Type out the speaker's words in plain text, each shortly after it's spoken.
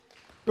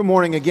Good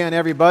morning again,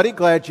 everybody.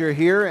 Glad you're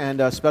here,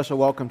 and a special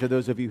welcome to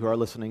those of you who are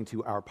listening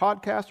to our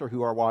podcast or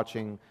who are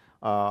watching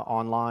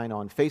online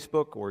on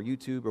Facebook or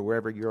YouTube or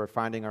wherever you are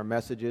finding our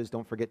messages.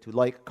 Don't forget to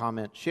like,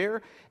 comment,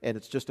 share, and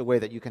it's just a way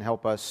that you can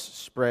help us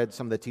spread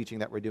some of the teaching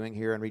that we're doing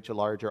here and reach a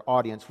larger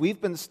audience.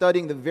 We've been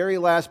studying the very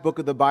last book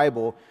of the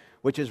Bible,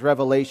 which is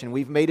Revelation.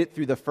 We've made it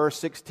through the first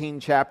 16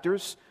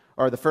 chapters,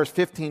 or the first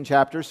 15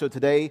 chapters, so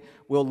today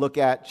we'll look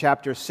at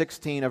chapter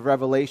 16 of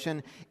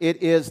Revelation.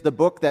 It is the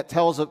book that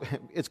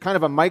it's kind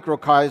of a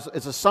microcosm,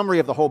 it's a summary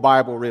of the whole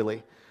Bible,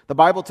 really. The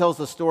Bible tells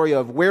the story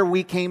of where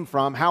we came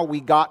from, how we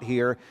got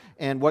here,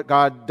 and what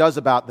God does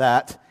about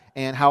that,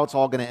 and how it's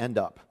all going to end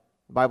up.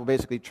 The Bible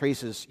basically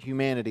traces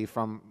humanity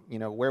from,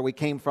 where we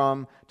came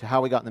from, to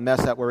how we got in the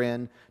mess that we're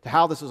in, to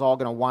how this is all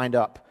going to wind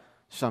up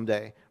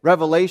someday.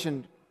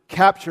 Revelation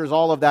captures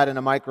all of that in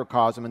a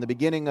microcosm. In the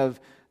beginning of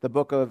the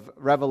book of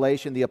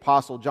Revelation, the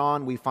Apostle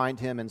John, we find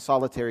him in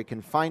solitary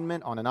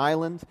confinement on an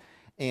island,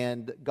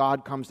 and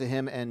God comes to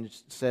him and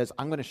says,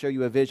 I'm going to show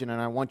you a vision,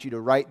 and I want you to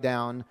write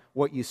down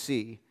what you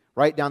see.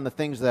 Write down the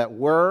things that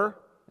were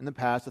in the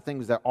past, the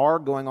things that are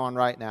going on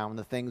right now, and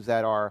the things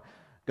that are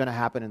going to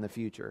happen in the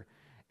future.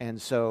 And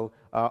so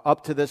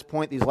up to this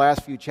point, these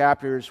last few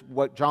chapters,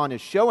 what John is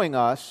showing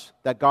us,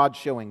 that God's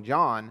showing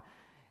John,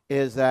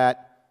 is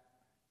that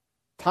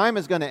time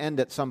is going to end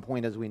at some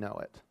point as we know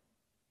it.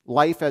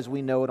 Life as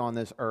we know it on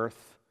this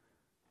earth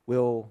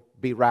will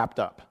be wrapped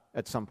up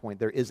at some point.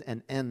 There is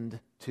an end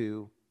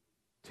to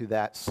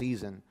that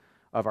season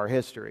of our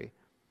history.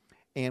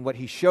 And what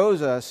he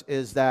shows us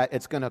is that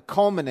it's going to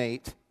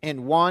culminate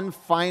in one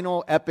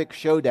final epic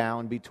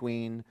showdown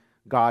between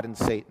God and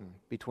Satan,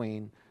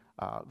 between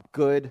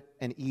good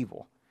and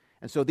evil.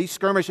 And so these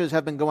skirmishes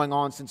have been going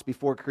on since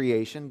before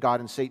creation. God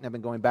and Satan have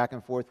been going back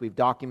and forth. We've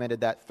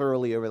documented that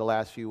thoroughly over the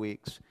last few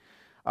weeks.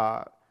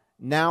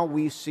 Now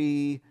we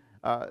see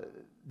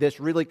this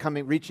really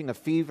reaching a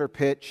fever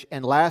pitch.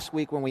 And last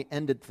week when we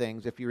ended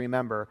things, if you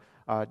remember,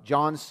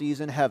 John sees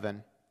in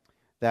heaven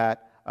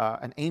that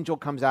an angel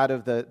comes out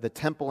of the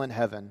temple in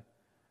heaven,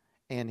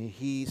 and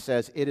he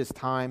says,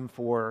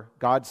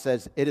 God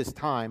says, it is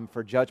time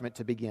for judgment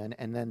to begin.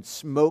 And then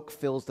smoke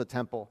fills the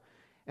temple.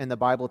 And the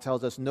Bible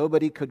tells us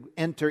nobody could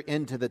enter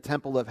into the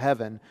temple of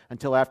heaven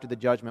until after the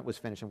judgment was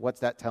finished. And what's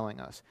that telling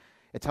us?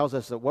 It tells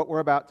us that what we're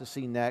about to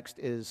see next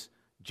is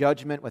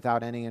judgment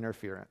without any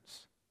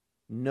interference.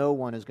 No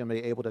one is going to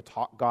be able to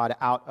talk God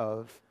out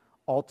of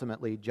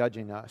ultimately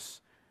judging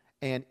us.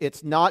 And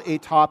it's not a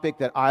topic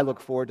that I look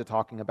forward to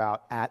talking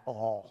about at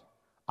all.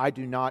 I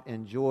do not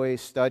enjoy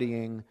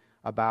studying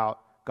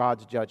about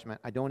God's judgment.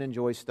 I don't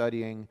enjoy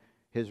studying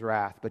His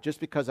wrath. But just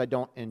because I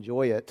don't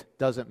enjoy it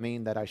doesn't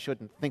mean that I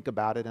shouldn't think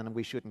about it and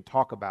we shouldn't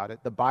talk about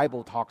it. The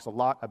Bible talks a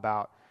lot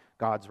about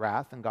God's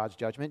wrath and God's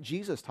judgment.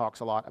 Jesus talks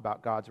a lot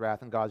about God's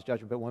wrath and God's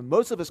judgment. But when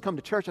most of us come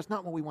to church, that's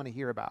not what we want to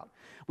hear about.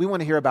 We want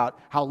to hear about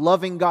how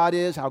loving God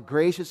is, how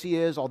gracious He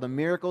is, all the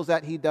miracles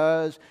that He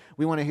does.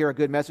 We want to hear a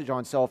good message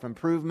on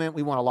self-improvement.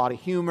 We want a lot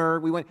of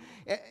humor.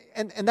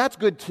 And that's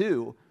good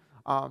too.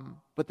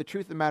 But the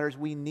truth of the matter is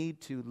we need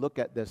to look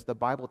at this. The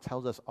Bible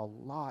tells us a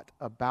lot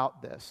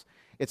about this.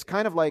 It's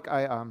kind of like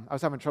I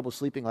was having trouble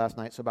sleeping last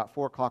night, so about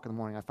 4 o'clock in the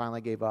morning I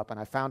finally gave up, and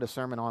I found a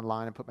sermon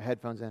online and put my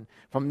headphones in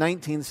from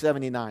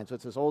 1979. So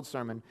it's this old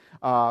sermon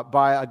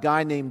by a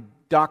guy named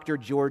Dr.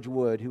 George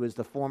Wood, who is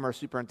the former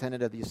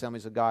superintendent of the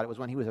Assemblies of God. It was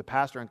when he was a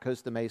pastor in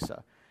Costa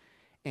Mesa.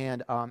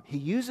 And he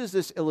uses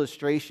this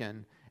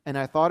illustration, and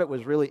I thought it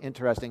was really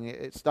interesting.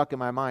 It stuck in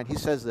my mind. He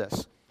says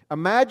this: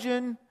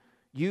 imagine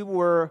you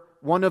were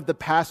one of the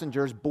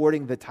passengers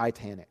boarding the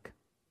Titanic,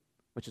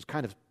 which is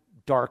kind of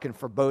dark and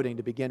foreboding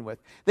to begin with.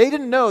 They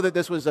didn't know that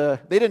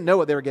they didn't know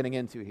what they were getting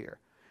into here.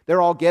 They're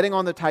all getting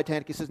on the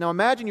Titanic. He says, now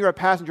imagine you're a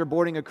passenger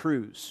boarding a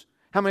cruise.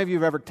 How many of you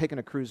have ever taken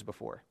a cruise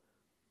before?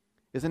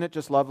 Isn't it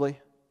just lovely?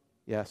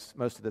 Yes,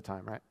 most of the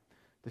time, right?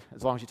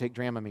 As long as you take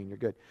Dramamine, you're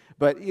good.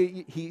 But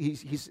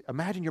he's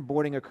imagine you're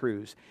boarding a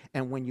cruise,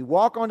 and when you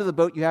walk onto the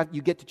boat,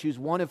 you get to choose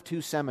one of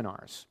 2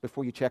 seminars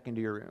before you check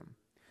into your room.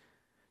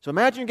 So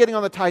imagine you're getting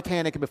on the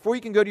Titanic, and before you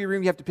can go to your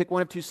room, you have to pick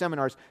one of 2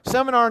 seminars.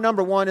 Seminar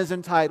number 1 is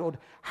entitled,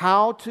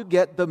 How to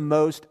Get the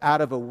Most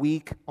Out of a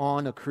Week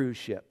on a Cruise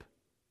Ship.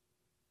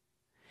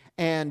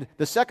 And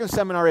the second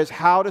seminar is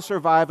How to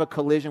Survive a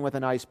Collision with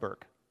an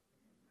Iceberg.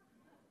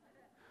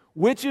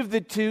 Which of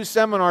the 2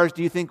 seminars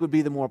do you think would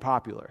be the more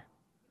popular?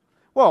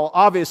 Well,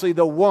 obviously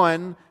the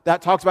one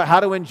that talks about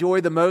how to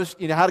enjoy the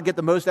most, how to get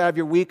the most out of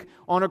your week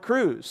on a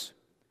cruise.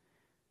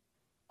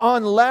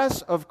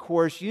 Unless, of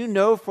course, you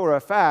know for a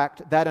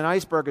fact that an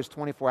iceberg is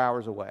 24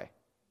 hours away.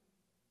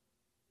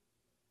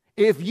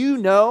 If you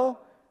know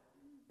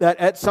that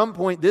at some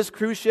point this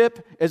cruise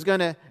ship is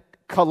going to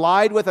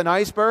collide with an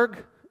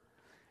iceberg,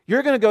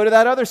 you're going to go to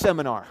that other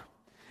seminar.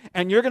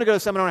 And you're going to go to a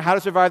seminar on how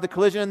to survive the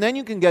collision, and then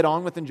you can get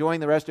on with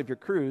enjoying the rest of your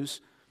cruise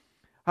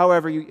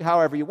however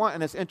you want.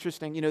 And it's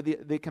interesting,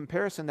 the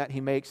comparison that he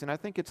makes, and I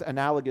think it's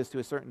analogous to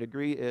a certain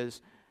degree,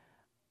 is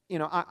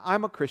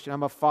I'm a Christian,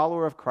 I'm a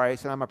follower of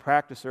Christ, and I'm a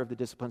practicer of the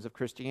disciplines of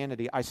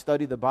Christianity. I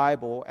study the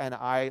Bible, and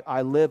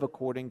I live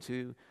according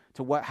to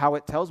to how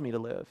it tells me to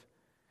live.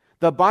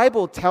 The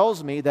Bible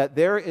tells me that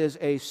there is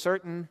a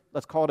certain,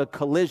 let's call it a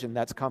collision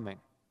that's coming.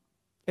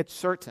 It's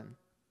certain.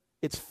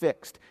 It's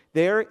fixed.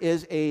 There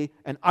is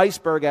an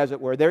iceberg, as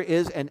it were. There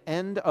is an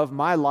end of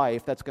my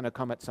life that's going to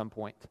come at some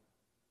point.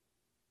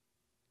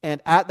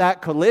 And at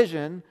that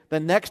collision, the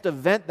next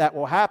event that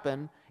will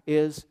happen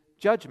is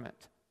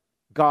judgment.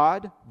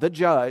 God, the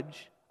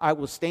judge, I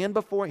will stand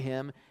before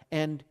Him,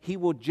 and He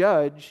will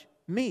judge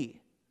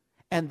me.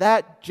 And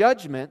that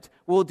judgment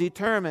will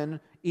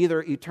determine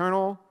either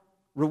eternal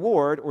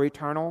reward or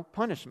eternal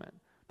punishment.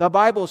 The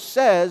Bible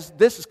says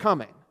this is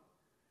coming.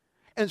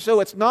 And so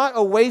it's not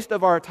a waste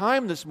of our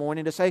time this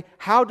morning to say,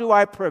 how do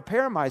I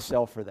prepare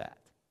myself for that?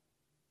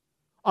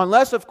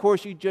 Unless, of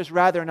course, you'd just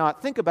rather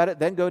not think about it,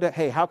 then go to,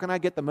 hey, how can I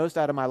get the most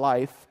out of my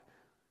life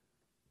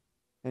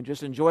and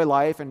just enjoy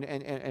life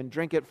and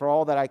drink it for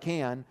all that I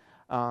can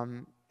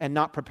and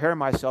not prepare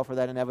myself for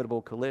that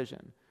inevitable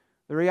collision.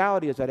 The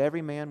reality is that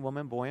every man,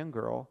 woman, boy, and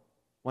girl,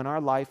 when our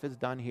life is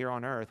done here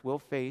on earth, will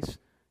face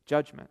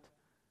judgment.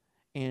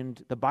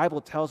 And the Bible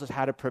tells us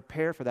how to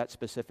prepare for that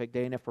specific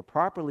day. And if we're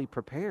properly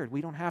prepared,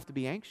 we don't have to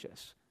be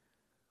anxious.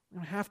 We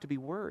don't have to be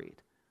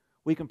worried.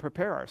 We can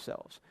prepare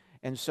ourselves.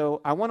 And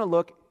so I want to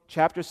look,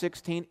 chapter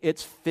 16, it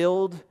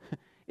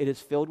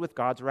is filled with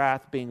God's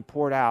wrath being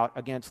poured out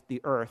against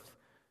the earth.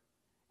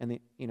 And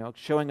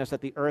showing us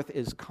that the earth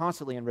is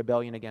constantly in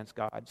rebellion against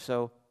God.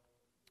 So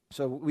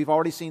we've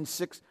already seen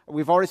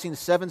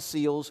 7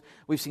 seals,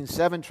 we've seen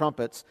 7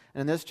 trumpets,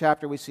 and in this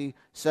chapter we see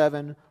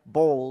 7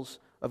 bowls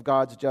of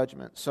God's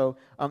judgment. So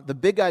the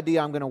big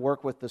idea I'm going to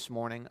work with this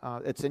morning,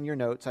 it's in your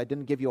notes. I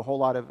didn't give you a whole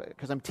lot of,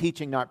 because I'm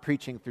teaching, not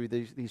preaching through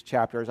these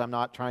chapters. I'm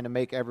not trying to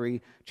make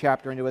every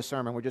chapter into a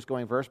sermon. We're just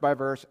going verse by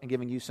verse and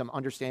giving you some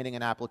understanding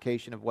and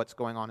application of what's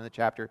going on in the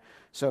chapter.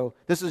 So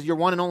this is your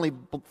one and only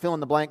fill in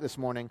the blank this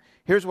morning.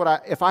 Here's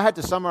if I had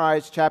to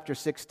summarize chapter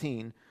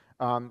 16,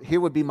 here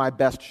would be my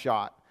best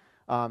shot.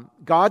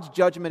 God's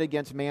judgment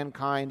against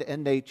mankind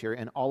and nature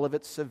in all of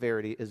its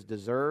severity is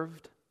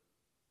deserved,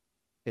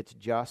 it's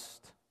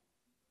just,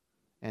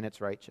 and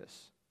it's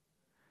righteous.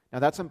 Now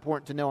that's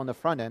important to know on the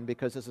front end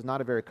because this is not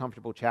a very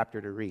comfortable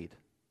chapter to read.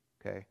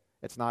 Okay?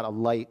 It's not a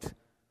light,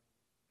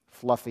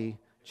 fluffy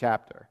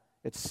chapter.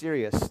 It's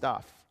serious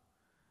stuff.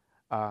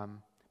 But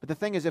the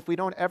thing is, if we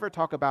don't ever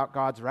talk about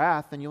God's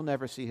wrath, then you'll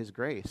never see His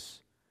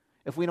grace.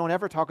 If we don't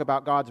ever talk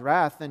about God's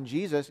wrath, then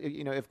Jesus,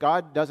 if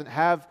God doesn't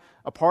have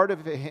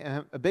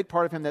a big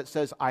part of Him that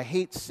says, I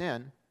hate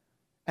sin,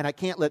 and I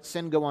can't let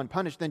sin go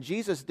unpunished, then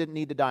Jesus didn't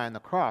need to die on the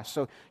cross.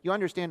 So you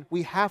understand,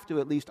 we have to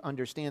at least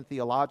understand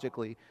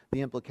theologically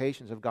the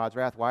implications of God's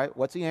wrath. Why?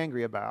 What's He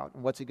angry about?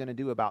 And what's He going to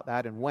do about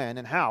that? And when?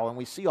 And how? And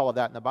we see all of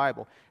that in the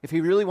Bible. If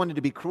He really wanted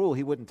to be cruel,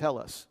 He wouldn't tell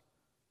us.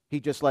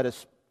 He'd just let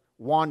us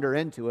wander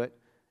into it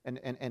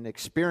and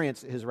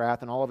experience His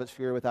wrath and all of its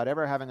fury without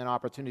ever having an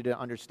opportunity to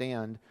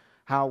understand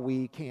how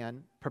we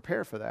can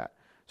prepare for that.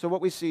 So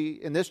what we see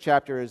in this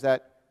chapter is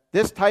that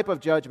this type of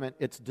judgment,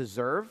 it's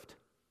deserved,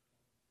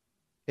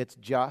 it's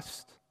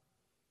just,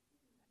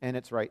 and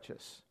it's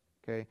righteous.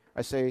 Okay?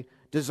 I say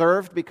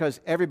deserved because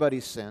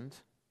everybody's sinned.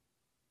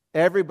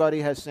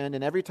 Everybody has sinned,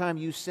 and every time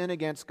you sin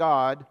against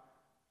God,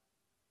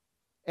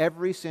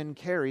 every sin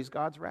carries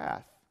God's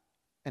wrath.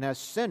 And as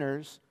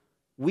sinners,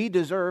 we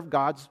deserve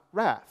God's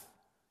wrath.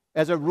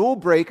 As a rule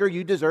breaker,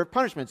 you deserve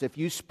punishments. If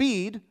you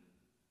speed,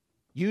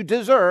 you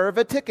deserve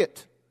a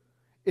ticket.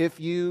 If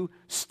you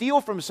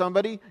steal from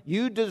somebody,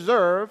 you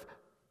deserve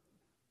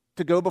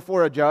to go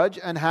before a judge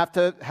and have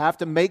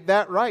to make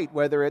that right,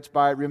 whether it's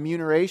by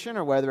remuneration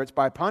or whether it's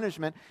by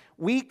punishment.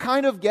 We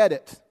kind of get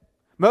it.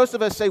 Most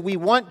of us say we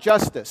want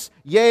justice.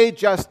 Yay,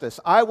 justice.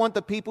 I want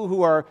the people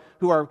who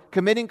are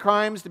committing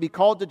crimes to be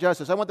called to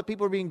justice. I want the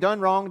people who are being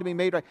done wrong to be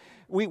made right.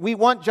 We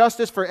want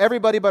justice for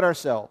everybody but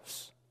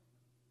ourselves.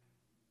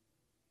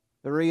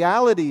 The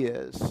reality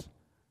is,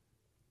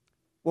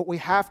 what we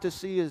have to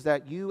see is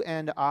that you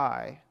and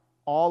I,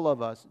 all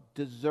of us,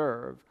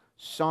 deserve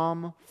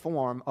some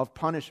form of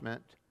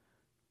punishment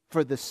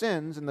for the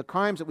sins and the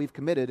crimes that we've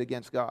committed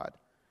against God.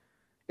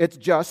 It's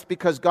just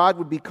because God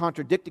would be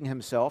contradicting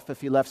Himself if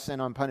He left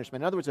sin on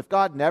punishment. In other words, if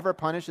God never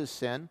punishes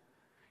sin,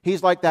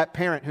 He's like that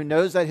parent who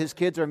knows that his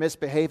kids are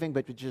misbehaving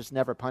but just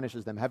never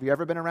punishes them. Have you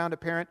ever been around a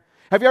parent?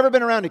 Have you ever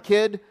been around a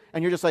kid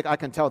and you're just like, I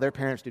can tell their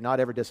parents do not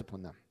ever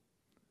discipline them?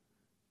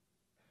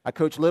 I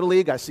coach Little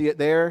League. I see it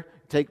there.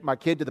 Take my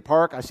kid to the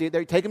park. I see it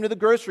there. Take him to the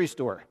grocery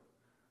store.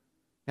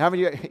 Haven't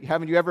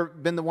you ever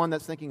been the one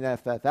that's thinking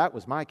that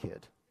was my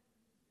kid?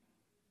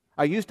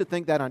 I used to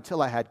think that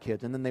until I had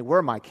kids, and then they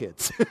were my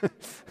kids.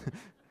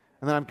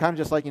 And then I'm kind of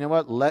just like, you know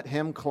what? Let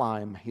him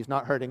climb. He's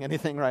not hurting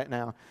anything right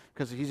now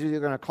because he's either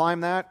going to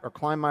climb that or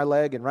climb my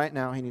leg, and right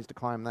now he needs to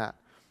climb that.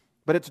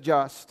 But it's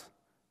just.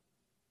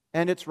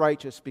 And it's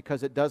righteous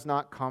because it does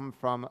not come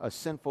from a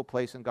sinful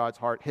place in God's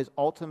heart. His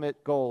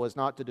ultimate goal is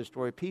not to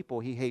destroy people.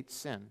 He hates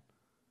sin.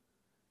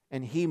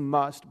 And He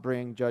must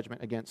bring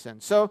judgment against sin.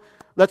 So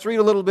let's read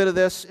a little bit of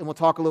this, and we'll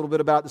talk a little bit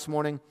about it this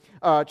morning.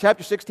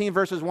 Chapter 16,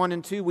 verses 1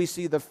 and 2, we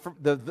see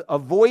a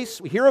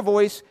voice, we hear a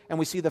voice, and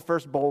we see the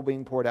first bowl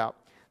being poured out.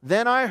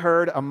 Then I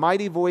heard a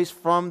mighty voice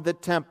from the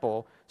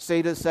temple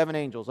say to the seven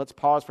angels. Let's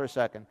pause for a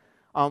second.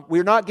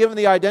 We're not given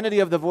the identity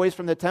of the voice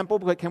from the temple,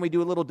 but can we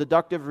do a little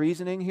deductive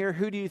reasoning here?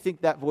 Who do you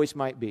think that voice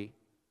might be?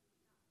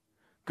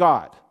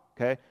 God.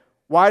 Okay.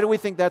 Why do we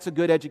think that's a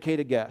good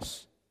educated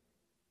guess?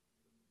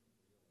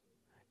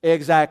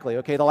 Exactly.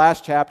 Okay, the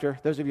last chapter,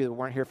 those of you that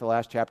weren't here for the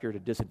last chapter are at a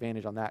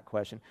disadvantage on that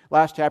question.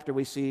 Last chapter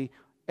we see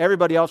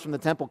everybody else from the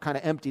temple kind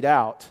of emptied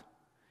out,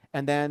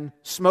 and then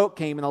smoke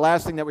came, and the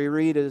last thing that we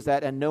read is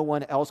that, and no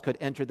one else could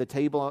enter the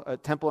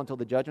temple until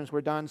the judgments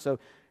were done. So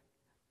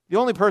the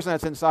only person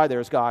that's inside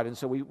there is God, and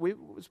so we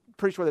was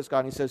pretty sure that's God.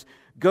 And he says,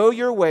 go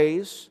your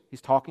ways,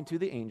 he's talking to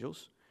the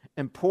angels,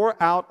 and pour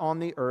out on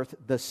the earth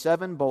the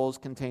 7 bowls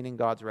containing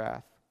God's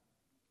wrath.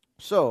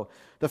 So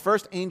the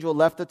first angel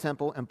left the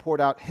temple and poured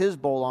out his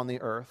bowl on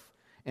the earth,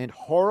 and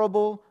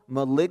horrible,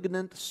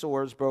 malignant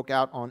sores broke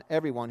out on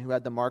everyone who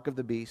had the mark of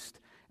the beast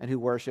and who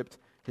worshipped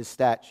his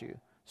statue.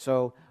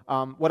 So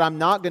what I'm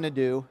not going to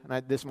do,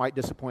 and this might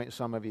disappoint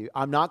some of you,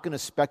 I'm not going to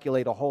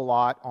speculate a whole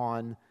lot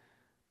on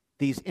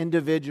these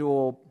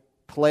individual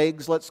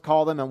plagues, let's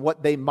call them, and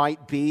what they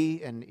might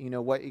be, and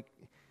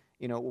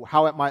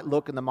how it might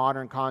look in the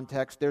modern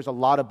context. There's a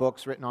lot of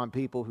books written on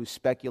people who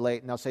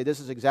speculate, and they'll say this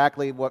is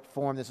exactly what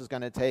form this is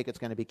going to take. It's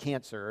going to be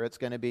cancer, or it's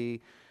going to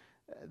be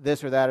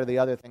this or that or the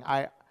other thing.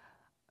 I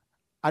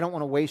don't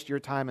want to waste your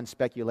time in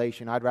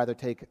speculation. I'd rather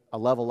take a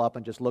level up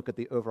and just look at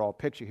the overall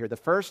picture here. The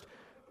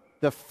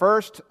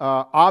first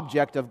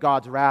object of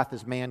God's wrath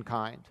is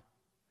mankind.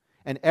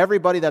 And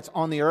everybody that's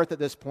on the earth at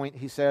this point,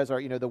 he says,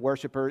 are the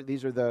worshiper.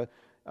 These are the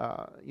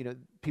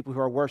people who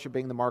are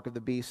worshiping the mark of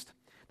the beast.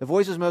 The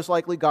voice is most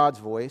likely God's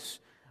voice,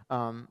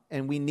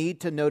 and we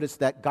need to notice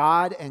that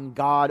God and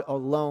God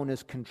alone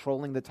is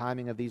controlling the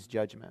timing of these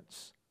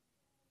judgments.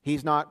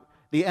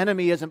 The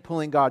enemy isn't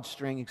pulling God's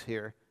strings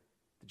here.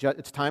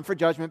 It's time for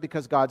judgment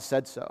because God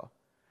said so.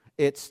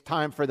 It's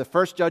time for the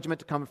first judgment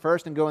to come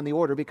first and go in the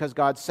order because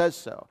God says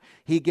so.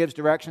 He gives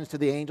directions to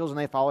the angels and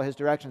they follow his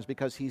directions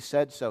because he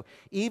said so.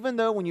 Even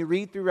though when you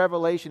read through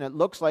Revelation, it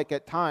looks like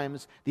at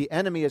times the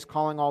enemy is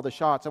calling all the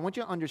shots, I want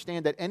you to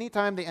understand that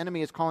anytime the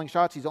enemy is calling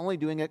shots, he's only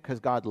doing it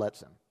because God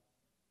lets him.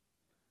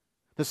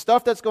 The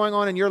stuff that's going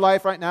on in your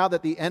life right now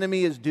that the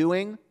enemy is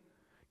doing,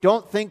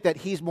 don't think that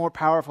he's more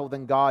powerful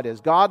than God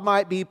is. God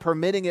might be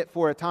permitting it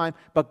for a time,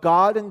 but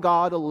God and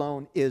God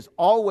alone is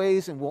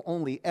always and will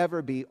only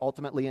ever be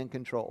ultimately in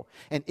control.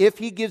 And if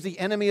he gives the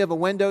enemy of a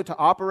window to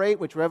operate,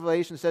 which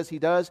Revelation says he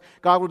does,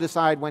 God will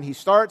decide when he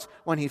starts,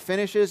 when he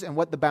finishes, and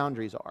what the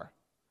boundaries are.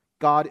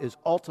 God is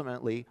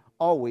ultimately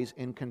always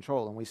in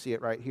control, and we see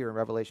it right here in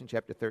Revelation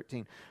chapter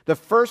 13. The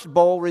first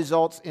bowl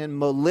results in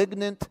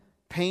malignant,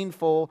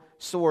 painful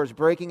sores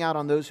breaking out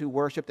on those who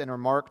worshipped and are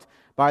marked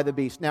by the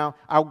beast. Now,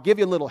 I'll give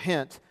you a little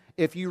hint.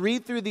 If you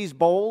read through these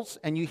bowls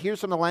and you hear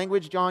some of the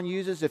language John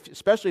uses,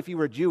 especially if you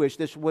were Jewish,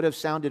 this would have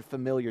sounded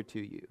familiar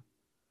to you.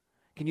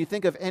 Can you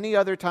think of any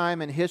other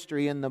time in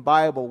history in the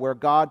Bible where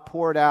God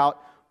poured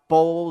out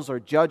bowls or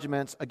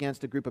judgments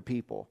against a group of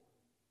people?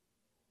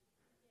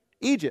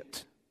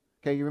 Egypt.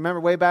 Okay, you remember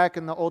way back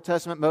in the Old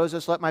Testament,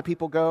 Moses, let my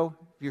people go?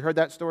 Have you heard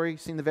that story?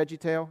 Seen the Veggie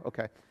Tale?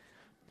 Okay.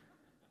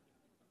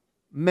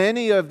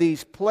 Many of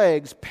these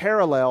plagues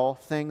parallel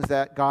things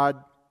that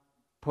God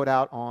put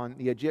out on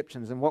the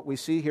Egyptians. And what we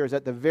see here is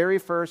that the very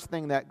first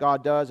thing that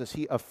God does is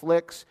he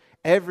afflicts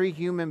every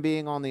human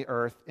being on the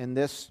earth in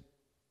this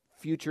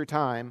future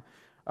time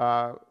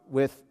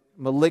with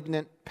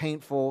malignant,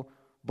 painful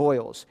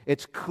boils.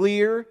 It's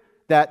clear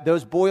that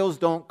those boils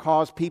don't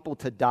cause people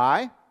to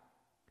die.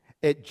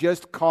 It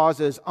just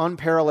causes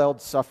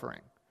unparalleled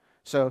suffering.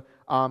 So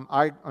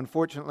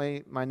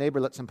unfortunately, my neighbor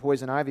let some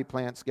poison ivy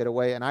plants get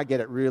away, and I get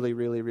it really,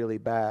 really, really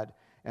bad.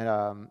 And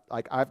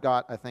I've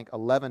got, I think,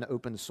 11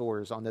 open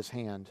sores on this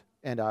hand.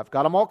 And I've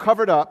got them all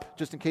covered up,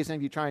 just in case any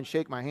of you try and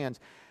shake my hands.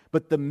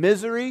 But the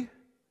misery,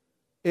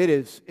 it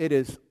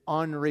is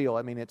unreal.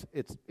 I mean,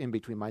 it's in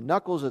between my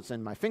knuckles, it's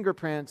in my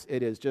fingerprints.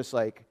 It is just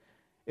like,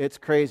 it's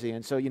crazy.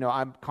 And so,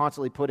 I'm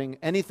constantly putting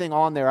anything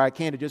on there I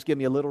can to just give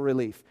me a little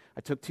relief.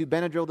 I took 2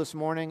 Benadryl this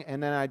morning,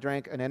 and then I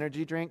drank an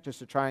energy drink just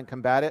to try and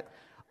combat it.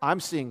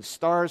 I'm seeing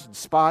stars and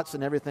spots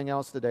and everything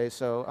else today.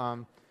 So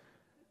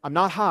I'm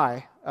not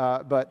high,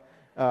 but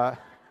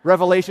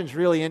Revelation's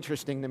really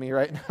interesting to me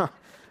right now.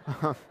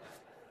 I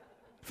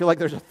feel like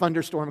there's a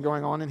thunderstorm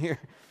going on in here.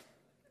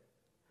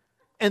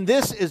 And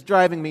this is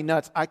driving me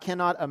nuts. I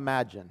cannot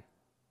imagine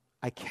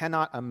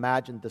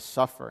the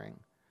suffering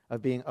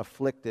of being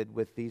afflicted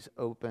with these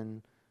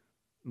open,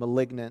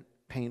 malignant,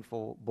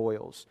 painful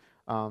boils.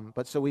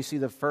 But so we see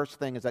the first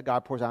thing is that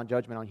God pours out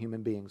judgment on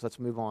human beings. Let's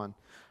move on.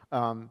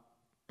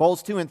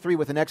 Bowls 2 and 3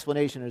 with an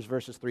explanation is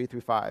verses 3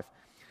 through 5.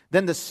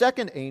 Then the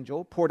second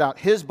angel poured out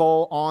his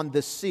bowl on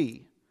the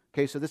sea.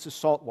 Okay, so this is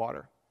salt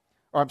water.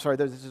 Or I'm sorry,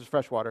 this is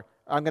fresh water.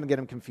 I'm going to get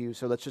them confused,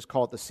 so let's just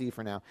call it the sea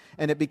for now.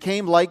 And it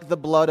became like the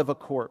blood of a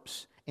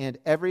corpse, and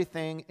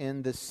everything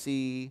in the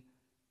sea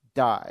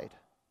died.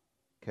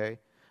 Okay,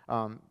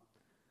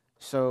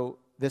 so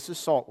this is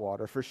salt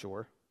water for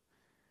sure.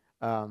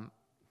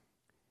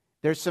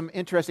 There's some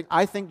interesting,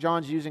 I think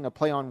John's using a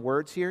play on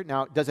words here.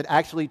 Now, does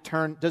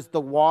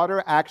the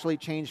water actually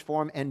change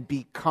form and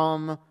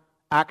become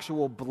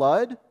actual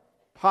blood?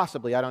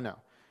 Possibly, I don't know.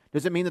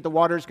 Does it mean that the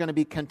water is going to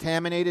be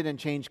contaminated and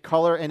change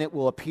color and it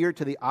will appear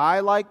to the eye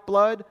like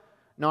blood?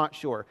 Not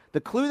sure. The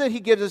clue that he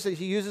gives us is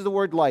he uses the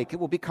word like. It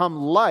will become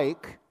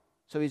like,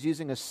 so he's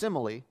using a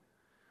simile,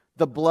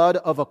 the blood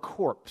of a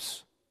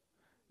corpse.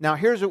 Now,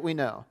 here's what we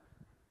know.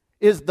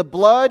 Is the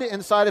blood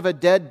inside of a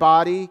dead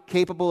body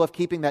capable of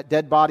keeping that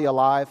dead body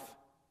alive?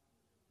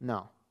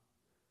 No.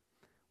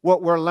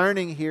 What we're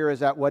learning here is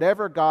that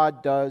whatever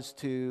God does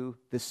to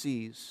the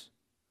seas,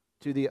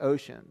 to the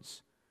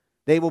oceans,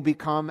 they will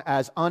become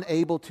as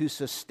unable to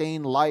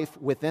sustain life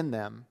within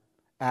them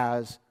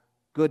as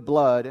good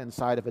blood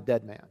inside of a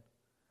dead man.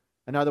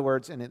 In other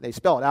words, and they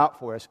spell it out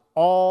for us,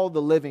 all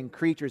the living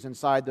creatures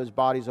inside those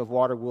bodies of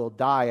water will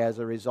die as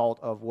a result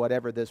of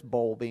whatever this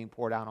bowl being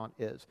poured out on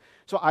is.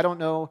 So I don't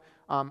know.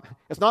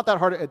 It's not that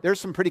hard. There's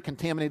some pretty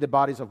contaminated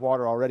bodies of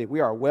water already. We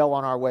are well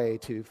on our way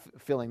to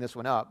filling this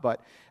one up.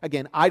 But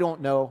again, I don't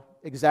know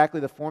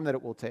exactly the form that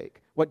it will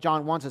take. What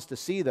John wants us to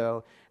see,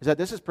 though, is that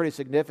this is pretty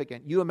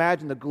significant. You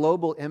imagine the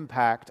global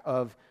impact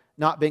of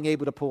not being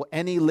able to pull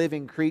any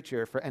living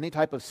creature for any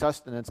type of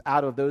sustenance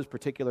out of those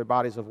particular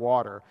bodies of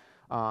water.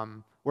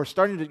 You're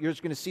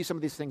just going to see some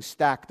of these things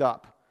stacked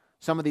up.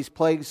 Some of these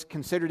plagues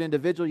considered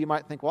individual, you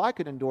might think, well, I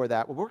could endure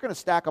that. Well, we're going to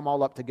stack them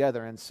all up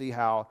together and see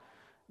how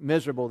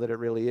miserable that it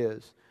really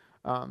is.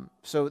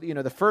 So,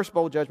 the first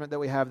bowl judgment that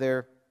we have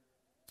there,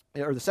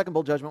 or the second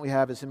bowl judgment we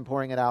have, is him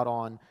pouring it out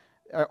on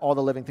all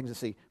the living things in the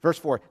sea. Verse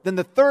 4, then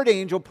the third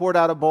angel poured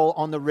out a bowl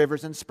on the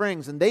rivers and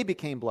springs, and they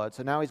became blood.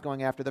 So now he's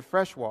going after the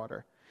fresh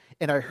water.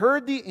 And I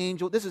heard the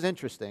angel, this is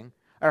interesting,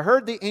 I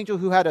heard the angel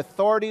who had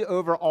authority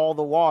over all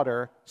the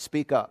water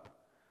speak up.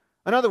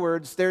 In other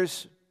words,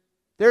 there's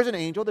an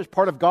angel, there's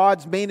part of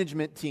God's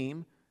management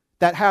team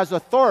that has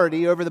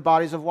authority over the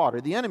bodies of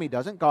water. The enemy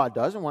doesn't, God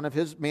does, and one of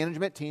his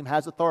management team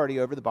has authority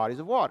over the bodies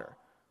of water.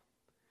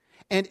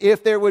 And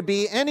if there would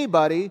be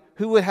anybody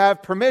who would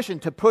have permission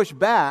to push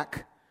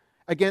back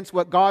against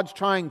what God's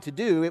trying to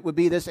do, it would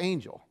be this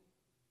angel.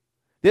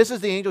 This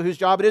is the angel whose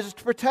job it is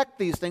to protect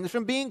these things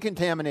from being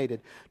contaminated,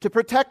 to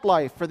protect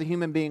life for the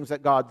human beings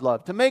that God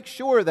loved, to make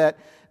sure that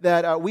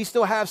we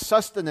still have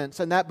sustenance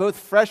and that both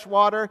fresh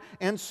water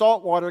and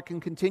salt water can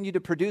continue to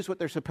produce what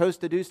they're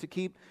supposed to do to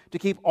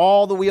keep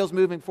all the wheels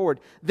moving forward.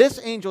 This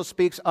angel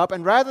speaks up,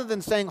 and rather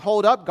than saying,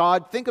 hold up,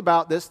 God, think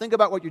about this, think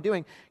about what you're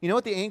doing, you know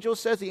what the angel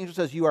says? The angel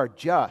says, you are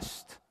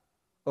just,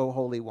 O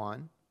Holy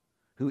One,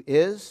 who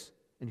is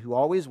and who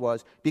always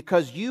was,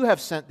 because you have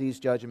sent these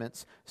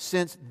judgments.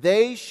 Since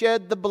they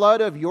shed the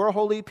blood of your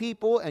holy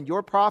people and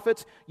your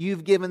prophets,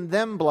 you've given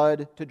them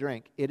blood to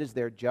drink. It is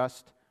their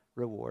just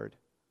reward.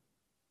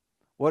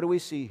 What do we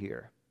see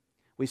here?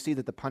 We see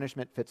that the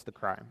punishment fits the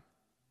crime.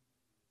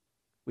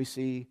 We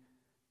see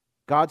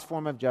God's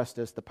form of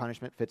justice, the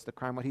punishment fits the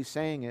crime. What he's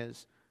saying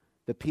is,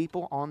 the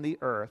people on the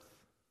earth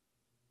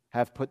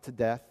have put to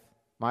death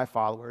my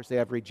followers. They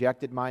have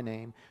rejected my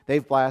name.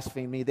 They've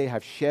blasphemed me. They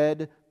have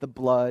shed the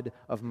blood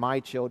of my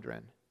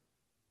children.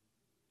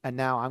 And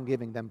now I'm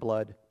giving them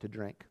blood to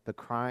drink. The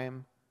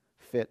crime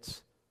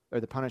fits, or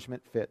the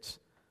punishment fits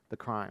the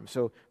crime.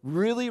 So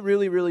really,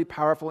 really, really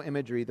powerful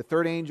imagery. The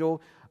third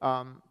angel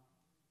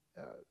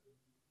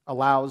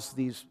allows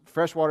these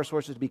freshwater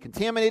sources to be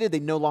contaminated. They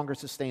no longer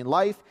sustain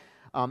life.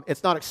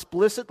 It's not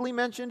explicitly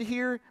mentioned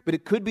here, but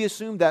it could be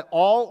assumed that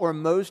all or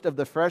most of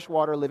the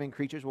freshwater living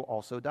creatures will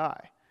also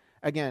die.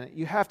 Again,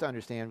 you have to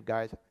understand,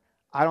 guys,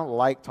 I don't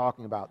like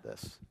talking about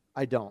this.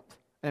 I don't.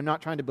 And I'm not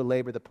trying to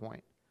belabor the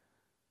point.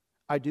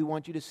 I do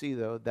want you to see,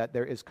 though, that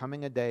there is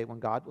coming a day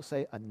when God will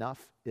say,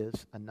 enough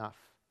is enough.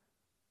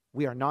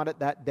 We are not at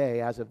that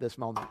day as of this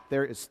moment.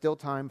 There is still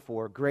time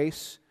for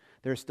grace.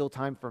 There is still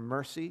time for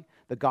mercy.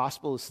 The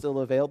gospel is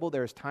still available.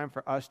 There is time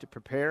for us to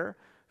prepare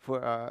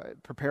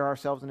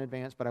ourselves in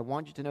advance. But I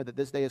want you to know that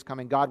this day is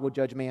coming. God will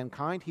judge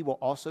mankind. He will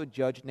also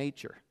judge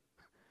nature.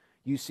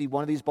 You see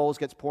one of these bowls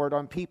gets poured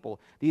on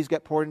people. These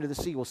get poured into the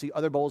sea. We'll see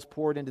other bowls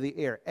poured into the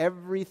air.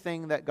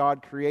 Everything that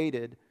God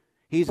created,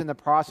 he's in the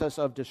process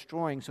of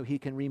destroying so he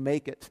can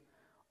remake it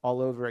all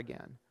over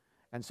again.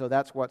 And so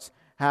that's what's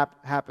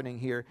happening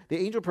here. The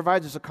angel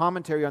provides us a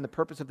commentary on the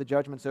purpose of the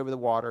judgments over the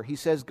water. He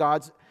says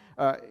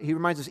he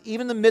reminds us,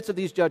 even in the midst of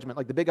these judgments,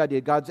 like the big idea,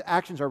 God's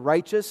actions are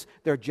righteous,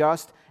 they're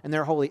just, and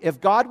they're holy.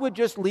 If God would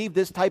just leave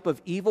this type of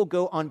evil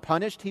go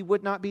unpunished, he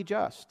would not be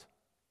just.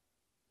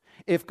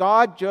 If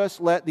God just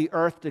let the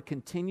earth to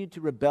continue to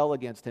rebel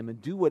against him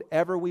and do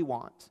whatever we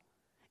want,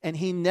 and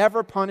he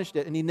never punished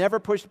it, and he never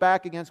pushed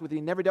back against it,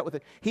 he never dealt with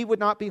it, he would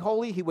not be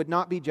holy, he would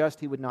not be just,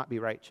 he would not be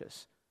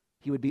righteous.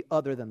 He would be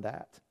other than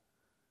that.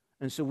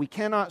 And so we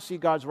cannot see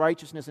God's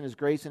righteousness and his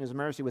grace and his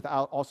mercy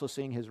without also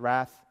seeing his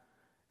wrath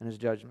and his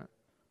judgment.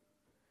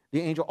 The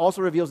angel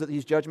also reveals that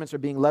these judgments are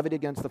being levied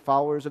against the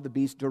followers of the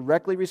beast,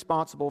 directly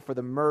responsible for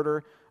the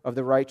murder of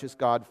the righteous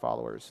God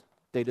followers.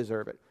 They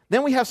deserve it.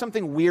 Then we have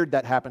something weird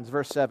that happens.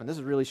 Verse 7. This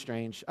is really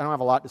strange. I don't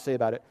have a lot to say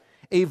about it.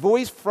 A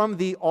voice from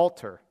the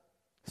altar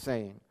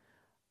saying,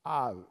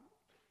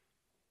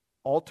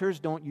 Altars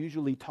don't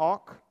usually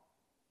talk.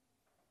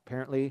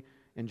 Apparently,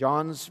 in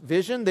John's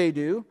vision, they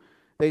do.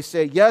 They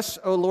say, yes,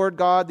 O Lord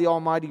God, the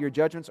Almighty, your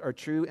judgments are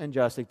true and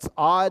just. It's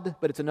odd,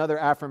 but it's another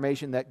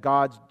affirmation that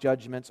God's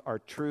judgments are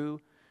true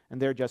and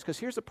they're just. Because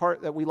here's the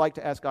part that we like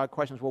to ask God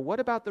questions. Well, what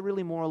about the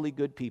really morally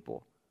good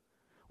people?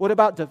 What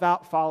about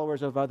devout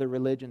followers of other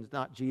religions,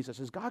 not Jesus?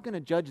 Is God going to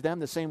judge them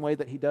the same way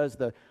that he does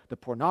the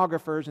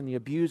pornographers and the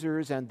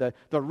abusers and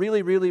the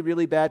really, really,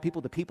 really bad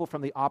people, the people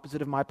from the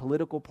opposite of my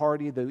political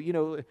party,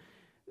 the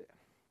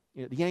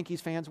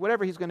Yankees fans,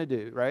 whatever he's going to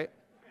do, right?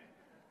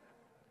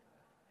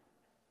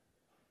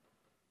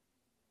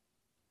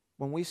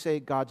 When we say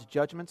God's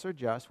judgments are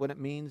just, what it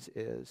means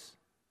is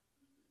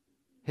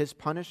his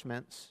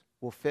punishments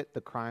will fit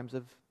the crimes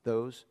of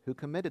those who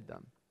committed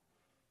them.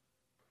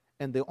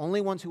 And the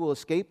only ones who will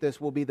escape this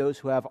will be those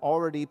who have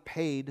already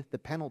paid the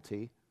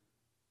penalty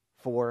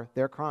for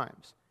their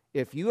crimes.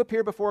 If you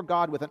appear before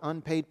God with an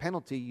unpaid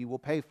penalty, you will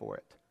pay for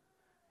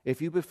it.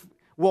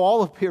 We'll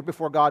all appear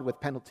before God with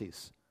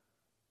penalties.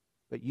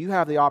 But you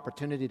have the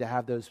opportunity to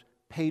have those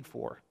paid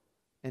for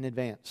in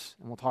advance.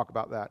 And we'll talk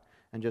about that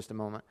in just a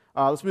moment.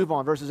 Let's move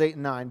on. Verses 8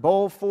 and 9.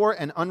 Bowl for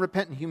an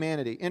unrepentant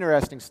humanity.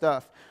 Interesting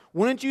stuff.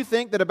 Wouldn't you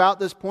think that about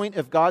this point,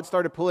 if God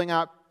started pouring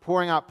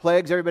out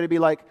plagues, everybody would be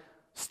like,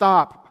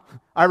 stop.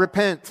 I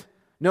repent.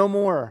 No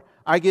more.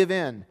 I give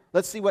in.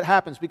 Let's see what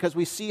happens, because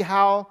we see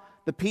how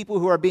the people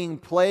who are being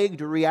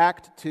plagued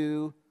react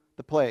to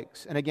the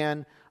plagues. And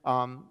again,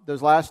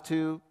 those last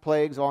two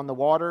plagues on the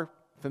water,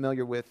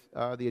 familiar with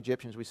the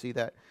Egyptians. We see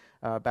that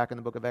back in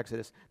the book of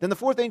Exodus. Then the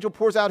fourth angel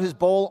pours out his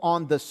bowl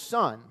on the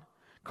sun,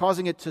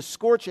 causing it to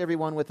scorch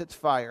everyone with its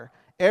fire.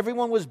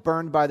 Everyone was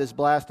burned by this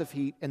blast of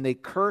heat, and they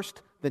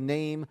cursed the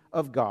name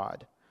of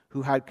God,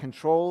 who had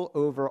control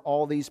over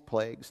all these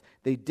plagues.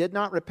 They did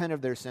not repent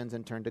of their sins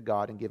and turn to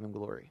God and give him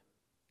glory.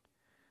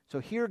 So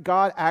here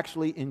God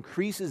actually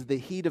increases the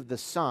heat of the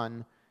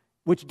sun,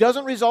 which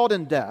doesn't result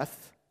in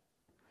death.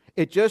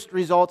 It just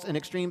results in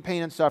extreme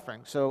pain and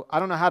suffering. So I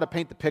don't know how to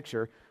paint the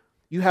picture.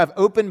 You have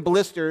open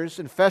blisters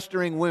and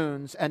festering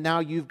wounds, and now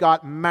you've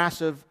got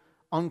massive,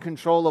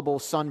 uncontrollable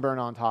sunburn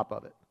on top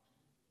of it.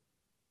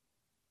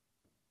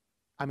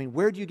 I mean,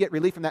 where do you get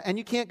relief from that? And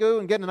you can't go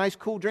and get a nice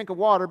cool drink of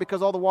water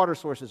because all the water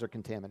sources are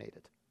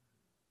contaminated.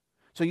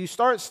 So you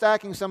start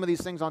stacking some of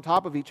these things on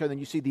top of each other, and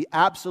you see the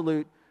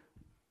absolute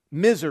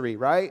misery,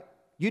 right?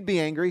 You'd be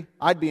angry.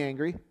 I'd be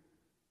angry.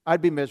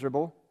 I'd be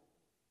miserable.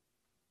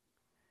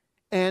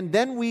 And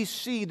then we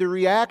see the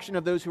reaction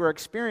of those who are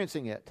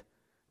experiencing it.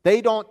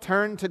 They don't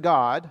turn to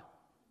God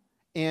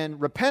in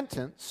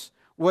repentance.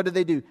 What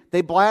do?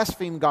 They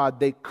blaspheme God.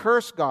 They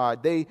curse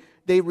God. They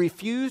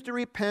refuse to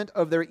repent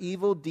of their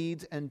evil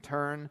deeds and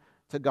turn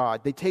to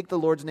God. They take the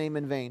Lord's name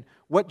in vain.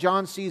 What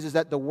John sees is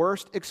that the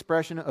worst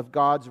expression of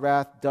God's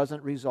wrath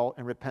doesn't result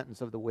in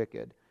repentance of the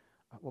wicked.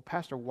 Well,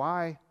 Pastor,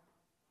 why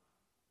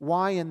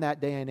in that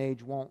day and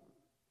age won't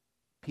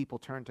people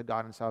turn to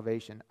God in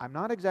salvation? I'm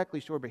not exactly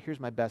sure, but here's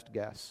my best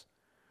guess.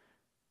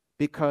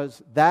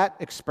 Because that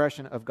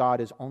expression of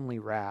God is only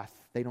wrath.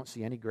 They don't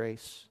see any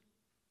grace.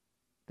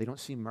 They don't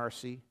see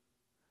mercy.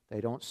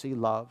 They don't see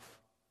love.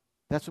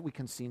 That's what we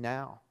can see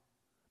now.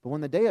 But when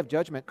the day of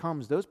judgment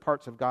comes, those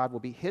parts of God will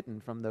be hidden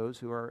from those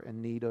who are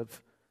in need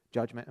of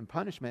judgment and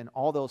punishment. And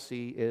all they'll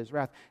see is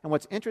wrath. And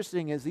what's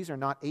interesting is these are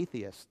not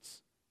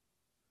atheists.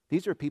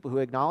 These are people who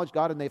acknowledge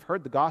God and they've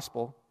heard the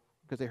gospel,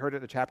 because they heard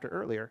it a chapter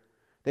earlier.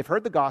 They've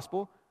heard the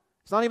gospel.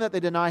 It's not even that they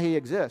deny he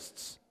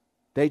exists.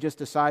 They just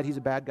decide he's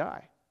a bad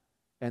guy.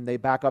 And they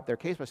back up their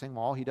case by saying,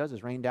 well, all he does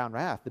is rain down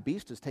wrath. The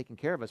beast is taking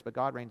care of us, but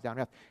God rains down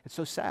wrath. It's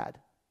so sad.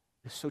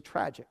 It's so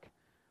tragic.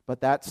 But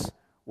that's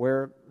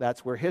where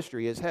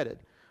history is headed.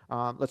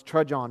 Let's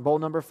trudge on. Bowl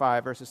number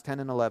 5, verses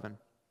 10 and 11.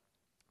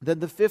 Then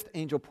the fifth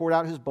angel poured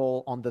out his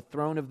bowl on the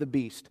throne of the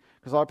beast.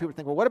 Because a lot of people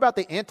think, well, what about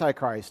the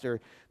Antichrist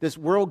or this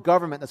world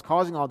government that's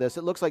causing all this?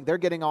 It looks like they're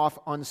getting off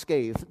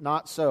unscathed.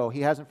 Not so. He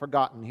hasn't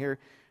forgotten. Here's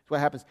what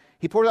happens.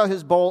 He poured out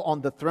his bowl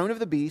on the throne of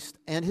the beast,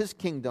 and his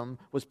kingdom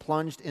was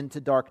plunged into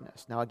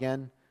darkness. Now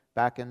again,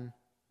 back in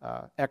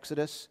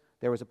Exodus,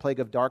 there was a plague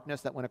of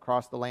darkness that went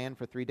across the land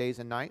for 3 days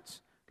and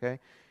nights. Okay?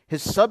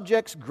 His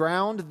subjects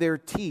ground their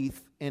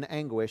teeth in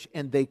anguish,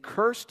 and they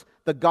cursed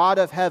the God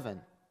of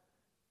heaven.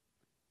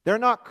 They're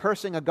not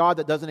cursing a God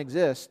that doesn't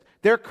exist.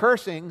 They're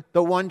cursing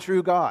the one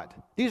true God.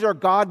 These are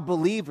God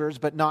believers,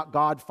 but not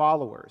God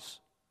followers.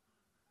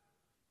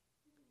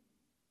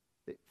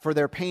 For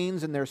their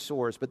pains and their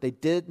sores, but they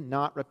did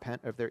not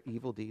repent of their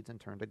evil deeds and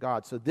turn to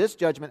God. So this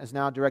judgment is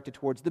now directed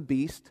towards the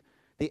beast,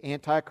 the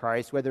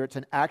Antichrist, whether it's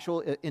an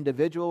actual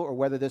individual or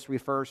whether this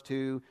refers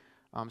to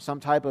some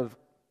type of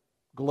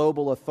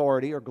global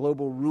authority or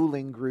global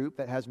ruling group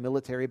that has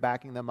military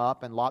backing them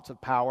up and lots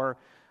of power.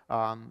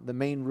 The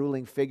main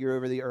ruling figure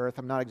over the earth,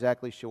 I'm not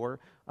exactly sure,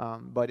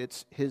 but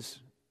it's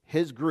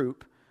his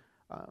group.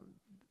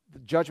 The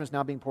judgment's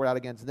now being poured out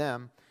against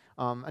them.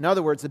 In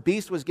other words, the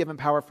beast was given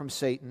power from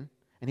Satan,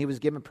 and he was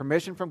given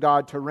permission from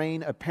God to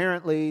reign.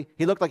 Apparently,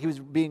 he looked like he was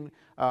being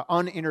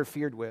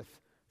uninterfered with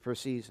for a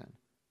season.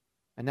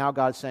 And now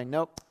God's saying,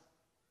 nope,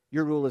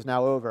 your rule is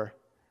now over.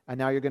 and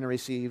now you're going to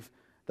receive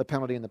the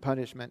penalty and the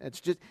punishment. It's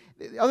just,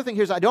 the other thing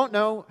here is I don't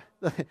know.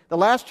 The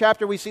last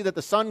chapter we see that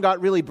the sun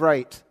got really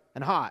bright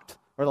and hot,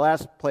 or the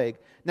last plague.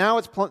 Now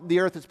the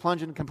earth is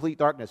plunged in complete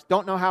darkness.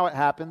 Don't know how it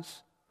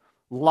happens.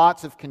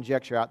 Lots of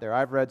conjecture out there.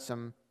 I've read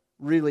some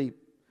really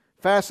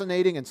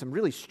fascinating and some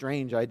really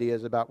strange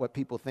ideas about what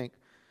people think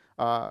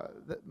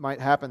that might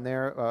happen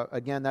there.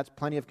 Again, that's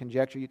plenty of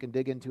conjecture. You can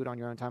dig into it on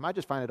your own time. I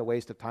just find it a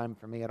waste of time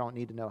for me. I don't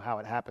need to know how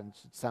it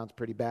happens. It sounds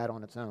pretty bad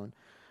on its own.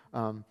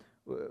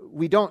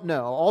 We don't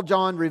know. All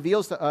John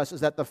reveals to us is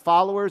that the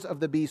followers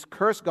of the beast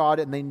curse God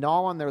and they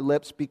gnaw on their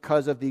lips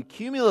because of the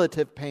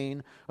cumulative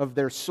pain of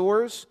their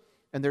sores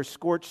and their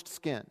scorched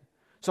skin.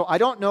 So I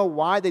don't know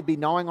why they'd be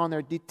gnawing on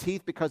their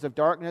teeth because of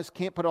darkness.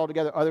 Can't put it all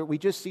together. We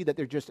just see that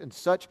they're just in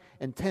such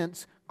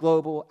intense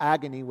global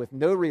agony with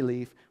no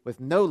relief, with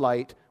no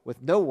light,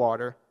 with no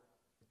water.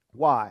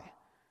 Why?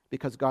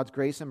 Because God's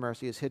grace and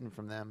mercy is hidden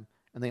from them,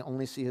 and they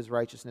only see His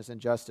righteousness and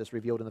justice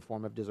revealed in the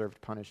form of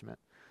deserved punishment.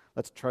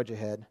 Let's trudge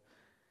ahead.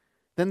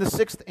 Then the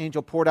sixth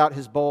angel poured out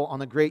his bowl on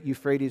the great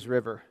Euphrates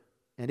River,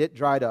 and it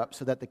dried up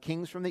so that the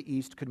kings from the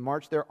east could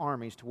march their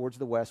armies towards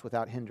the west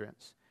without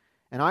hindrance.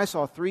 And I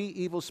saw 3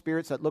 evil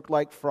spirits that looked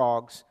like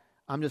frogs.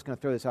 I'm just going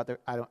to throw this out there.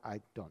 I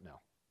don't know.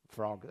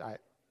 Frog.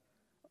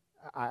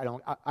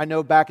 I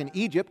know back in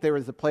Egypt there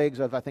was the plagues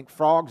of, I think,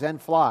 frogs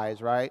and flies,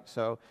 right?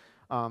 So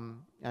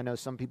I know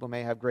some people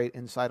may have great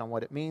insight on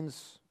what it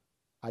means.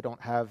 I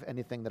don't have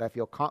anything that I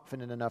feel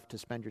confident enough to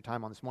spend your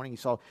time on this morning. You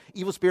saw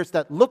evil spirits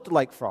that looked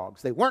like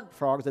frogs. They weren't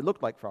frogs, they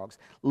looked like frogs.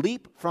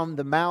 Leap from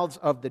the mouths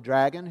of the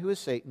dragon, who is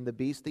Satan, the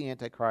beast, the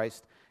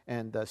Antichrist,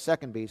 and the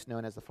second beast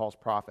known as the false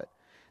prophet.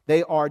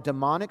 They are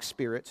demonic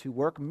spirits who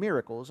work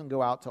miracles and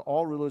go out to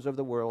all rulers of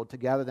the world to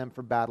gather them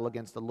for battle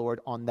against the Lord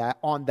on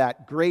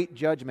that great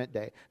judgment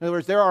day. In other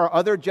words, there are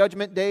other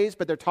judgment days,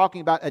 but they're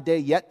talking about a day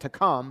yet to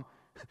come.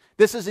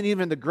 This isn't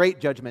even the great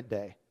judgment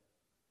day.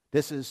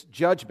 This is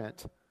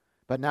judgment.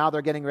 But now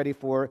they're getting ready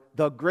for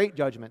the great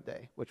judgment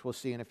day, which we'll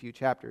see in a few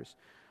chapters.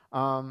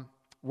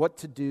 What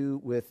to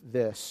do with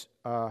this?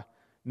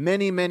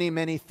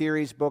 Many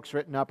theories, books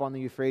written up on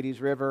the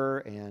Euphrates River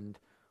and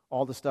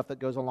all the stuff that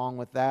goes along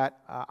with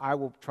that. I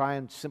will try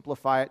and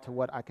simplify it to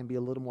what I can be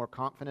a little more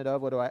confident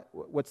of.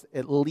 What's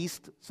at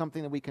least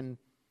something that we can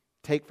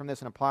take from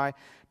this and apply?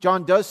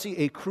 John does see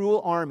a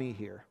cruel army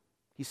here.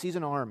 He sees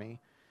an army,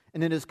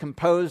 and it is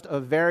composed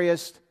of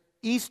various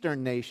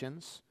eastern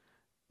nations.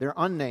 They're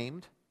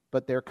unnamed,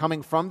 but they're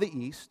coming from the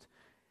east,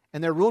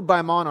 and they're ruled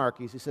by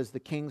monarchies. He says the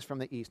kings from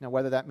the east. Now,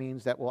 whether that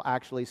means that we'll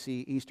actually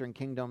see eastern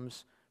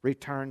kingdoms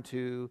return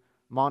to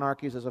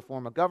monarchies as a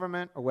form of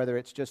government, or whether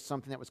it's just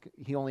something that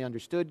he only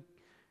understood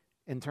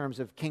in terms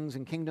of kings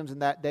and kingdoms in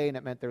that day, and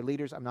it meant their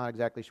leaders, I'm not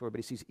exactly sure. But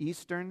he sees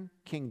eastern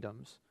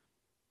kingdoms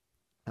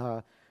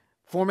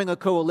forming a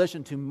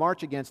coalition to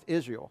march against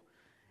Israel.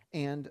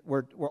 And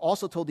we're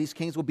also told these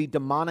kings will be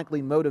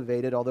demonically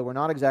motivated, although we're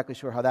not exactly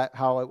sure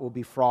how it will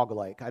be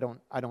frog-like. I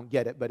don't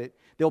get it, but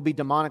they'll be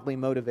demonically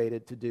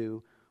motivated to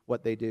do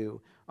what they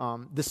do.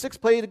 The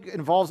sixth plague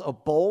involves a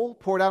bowl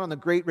poured out on the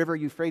great river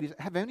Euphrates.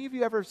 Have any of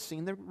you ever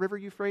seen the river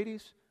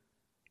Euphrates?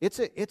 It's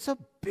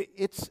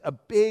a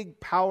big,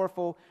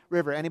 powerful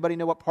river. Anybody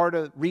know what part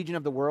of region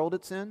of the world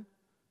it's in?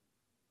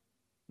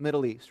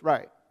 Middle East,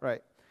 right.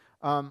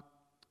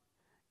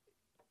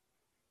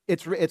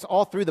 It's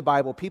all through the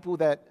Bible. People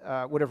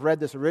that would have read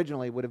this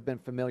originally would have been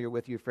familiar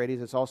with Euphrates.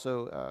 It's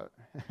also,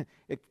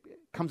 it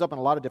comes up in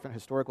a lot of different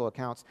historical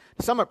accounts.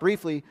 To sum up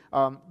briefly,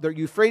 the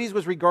Euphrates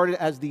was regarded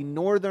as the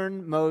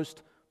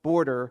northernmost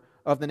border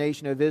of the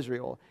nation of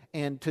Israel.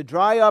 And to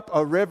dry up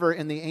a river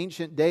in the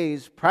ancient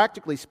days,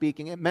 practically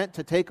speaking, it meant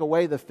to take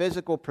away the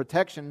physical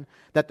protection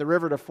that the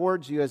river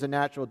affords you as a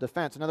natural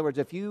defense. In other words,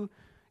 if you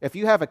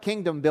have a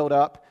kingdom built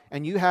up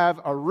and you have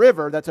a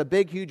river that's a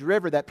big, huge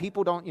river that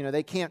people don't,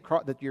 they can't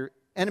cross, that your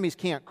enemies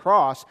can't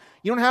cross,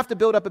 you don't have to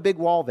build up a big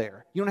wall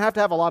there. You don't have to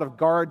have a lot of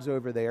guards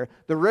over there.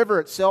 The river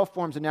itself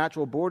forms a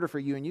natural border for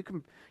you, and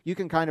you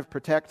can kind of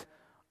protect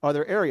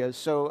other areas.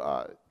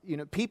 So,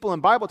 people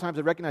in Bible times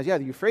have recognized,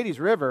 the Euphrates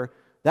River,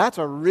 that's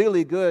a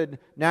really good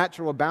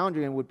natural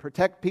boundary and would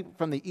protect people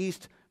from the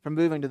east from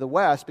moving to the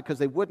west because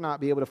they would not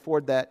be able to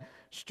ford that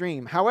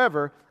stream.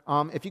 However,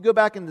 if you go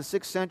back in the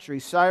 6th century,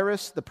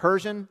 Cyrus the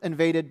Persian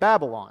invaded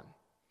Babylon.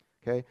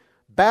 Okay,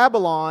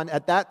 Babylon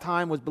at that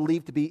time was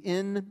believed to be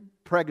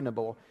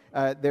impregnable.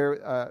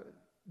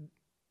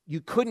 You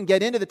couldn't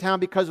get into the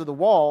town because of the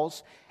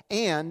walls,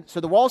 and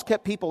so the walls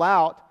kept people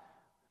out.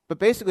 But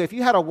basically, if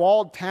you had a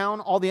walled town,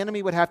 all the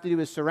enemy would have to do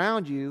is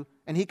surround you,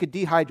 and he could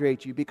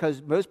dehydrate you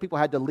because most people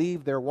had to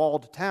leave their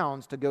walled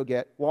towns to go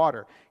get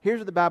water. Here's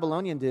what the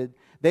Babylonian did.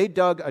 They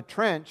dug a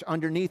trench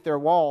underneath their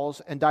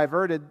walls and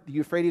diverted the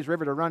Euphrates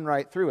River to run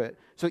right through it.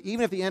 So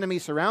even if the enemy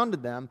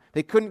surrounded them,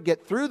 they couldn't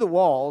get through the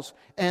walls,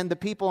 and the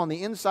people on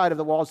the inside of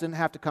the walls didn't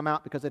have to come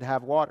out because they'd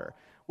have water.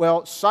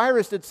 Well,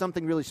 Cyrus did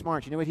something really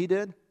smart. You know what he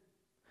did?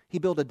 He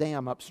built a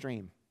dam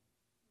upstream,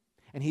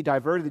 and he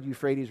diverted the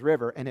Euphrates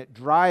River, and it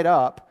dried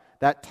up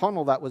that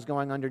tunnel that was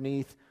going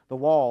underneath the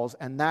walls,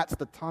 and that's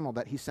the tunnel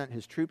that he sent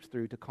his troops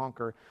through to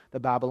conquer the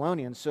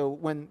Babylonians. So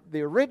when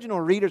the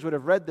original readers would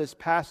have read this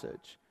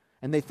passage,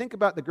 and they think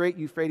about the great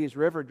Euphrates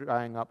River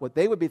drying up, what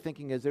they would be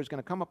thinking is there's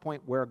going to come a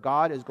point where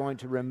God is going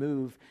to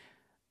remove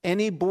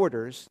any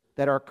borders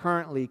that are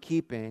currently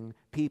keeping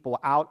people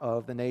out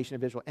of the nation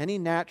of Israel. Any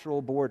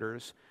natural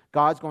borders,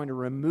 God's going to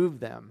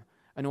remove them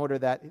in order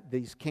that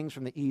these kings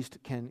from the east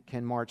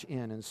can march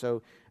in. And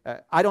so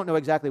I don't know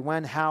exactly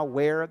when, how,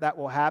 where that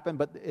will happen,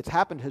 but it's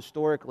happened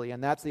historically,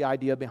 and that's the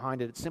idea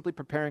behind it. It's simply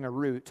preparing a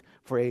route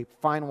for a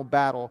final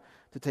battle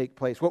to take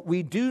place. What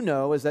we do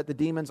know is that the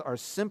demons are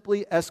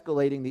simply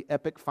escalating the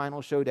epic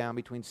final showdown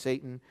between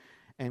Satan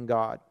and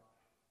God.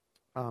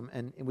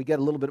 And we get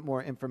a little bit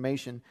more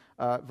information.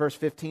 Verse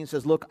 15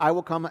 says, "Look, I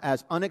will come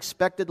as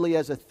unexpectedly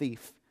as a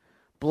thief.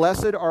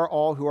 Blessed are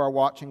all who are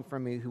watching for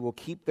me, who will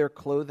keep their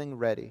clothing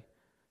ready,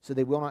 so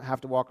they will not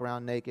have to walk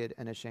around naked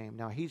and ashamed."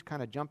 Now, he's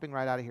kind of jumping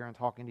right out of here and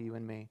talking to you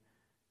and me.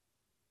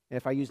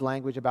 If I use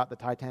language about the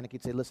Titanic,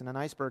 he'd say, listen, an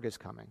iceberg is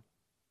coming.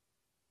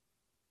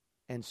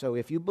 And so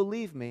if you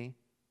believe me,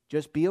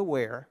 just be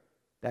aware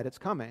that it's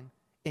coming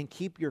and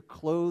keep your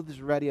clothes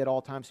ready at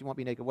all times so you won't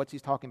be naked. What's he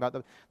talking about?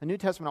 The New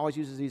Testament always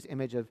uses these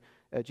image of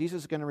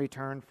Jesus is going to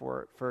return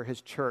for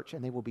his church,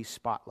 and they will be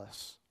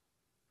spotless.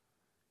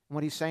 And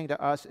what he's saying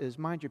to us is,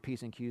 mind your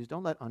P's and Q's.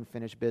 Don't let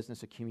unfinished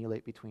business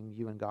accumulate between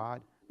you and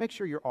God. Make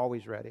sure you're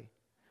always ready.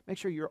 Make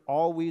sure you're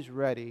always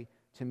ready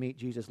to meet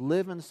Jesus.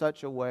 Live in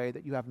such a way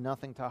that you have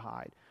nothing to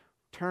hide.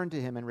 Turn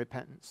to him in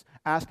repentance.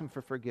 Ask him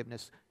for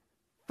forgiveness.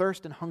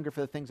 Thirst and hunger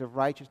for the things of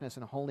righteousness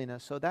and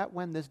holiness, so that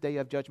when this day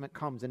of judgment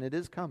comes, and it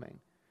is coming,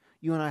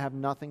 you and I have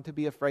nothing to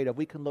be afraid of.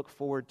 We can look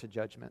forward to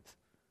judgment.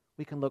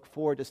 We can look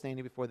forward to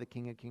standing before the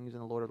King of Kings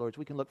and the Lord of Lords.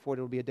 We can look forward.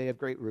 It will be a day of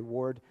great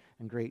reward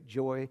and great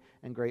joy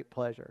and great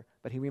pleasure.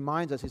 But he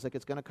reminds us, he's like,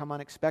 it's going to come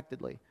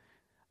unexpectedly.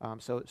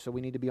 So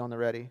we need to be on the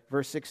ready.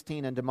 Verse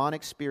 16, "And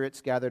demonic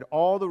spirits gathered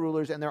all the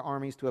rulers and their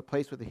armies to a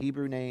place with the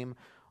Hebrew name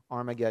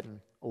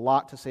Armageddon." A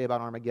lot to say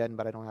about Armageddon,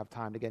 but I don't have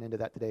time to get into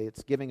that today.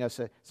 It's giving us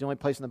it's the only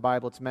place in the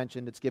Bible it's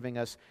mentioned. It's giving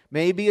us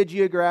maybe a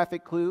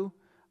geographic clue.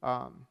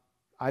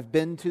 I've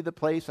been to the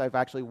place. I've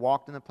actually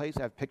walked in the place.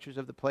 I have pictures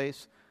of the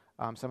place.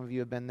 Some of you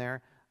have been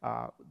there.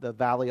 The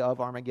Valley of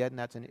Armageddon,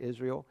 that's in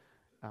Israel.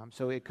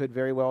 So it could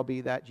very well be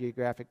that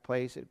geographic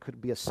place. It could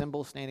be a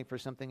symbol standing for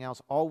something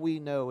else. All we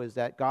know is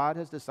that God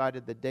has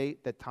decided the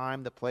date, the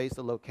time, the place,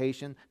 the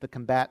location, the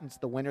combatants,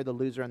 the winner, the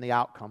loser, and the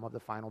outcome of the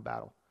final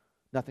battle.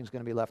 Nothing's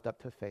going to be left up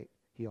to fate.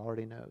 He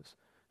already knows.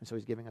 And so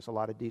he's giving us a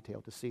lot of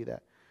detail to see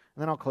that.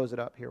 And then I'll close it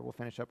up here. We'll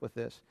finish up with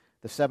this.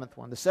 The seventh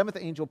one. The seventh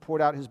angel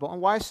poured out his bowl.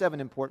 And why is 7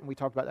 important? We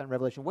talked about that in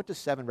Revelation. What does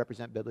 7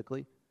 represent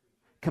biblically?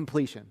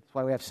 Completion. That's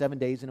why we have 7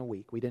 days in a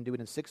week. We didn't do it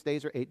in 6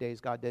 days or 8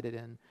 days. God did it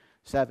in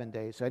 7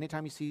 days. So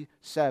anytime you see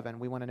 7,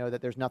 we want to know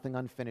that there's nothing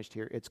unfinished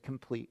here. It's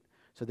complete.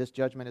 So this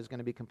judgment is going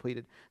to be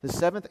completed. The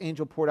seventh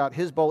angel poured out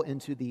his bowl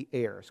into the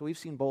air. So we've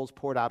seen bowls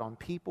poured out on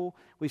people.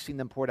 We've seen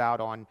them poured out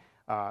on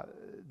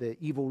the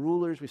evil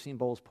rulers. We've seen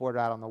bowls poured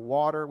out on the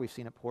water. We've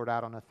seen it poured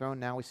out on a throne.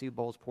 Now we see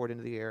bowls poured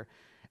into the air.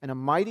 And a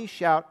mighty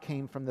shout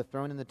came from the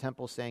throne in the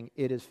temple saying,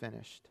 "It is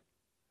finished."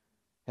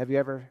 Have you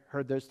ever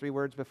heard those 3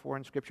 words before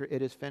in Scripture?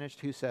 It is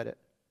finished. Who said it?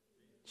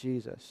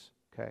 Jesus.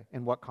 Okay.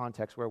 In what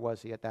context? Where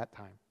was he at that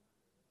time?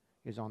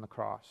 He was on the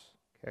cross.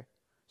 Okay.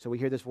 So we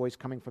hear this voice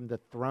coming from the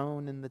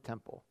throne in the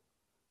temple.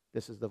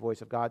 This is the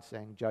voice of God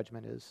saying,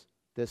 "Judgment is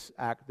this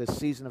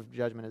season of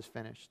judgment is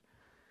finished."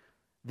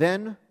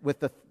 Then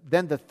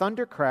the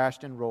thunder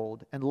crashed and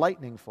rolled, and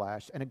lightning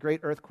flashed, and a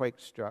great earthquake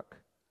struck.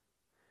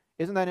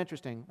 Isn't that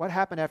interesting? What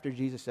happened after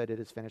Jesus said it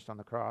is finished on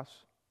the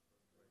cross?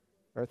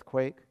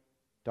 Earthquake,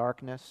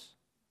 darkness,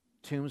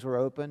 tombs were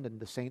opened, and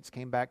the saints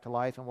came back to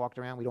life and walked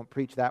around. We don't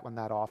preach that one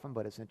that often,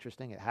 but it's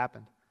interesting. It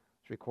happened.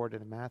 It's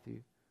recorded in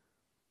Matthew.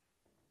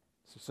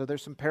 So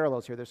there's some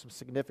parallels here. There's some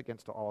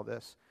significance to all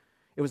this.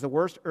 It was the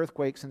worst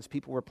earthquake since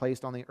people were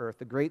placed on the earth.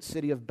 The great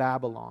city of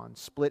Babylon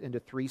split into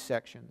 3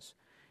 sections,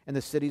 and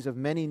the cities of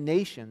many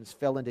nations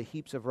fell into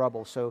heaps of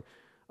rubble. So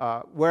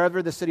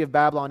wherever the city of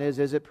Babylon is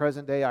it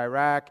present-day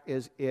Iraq?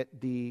 Is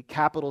it the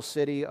capital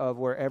city of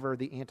wherever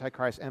the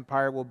Antichrist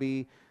empire will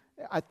be?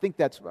 I think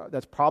that's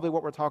probably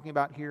what we're talking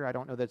about here. I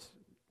don't know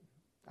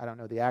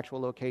the actual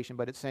location,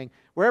 but it's saying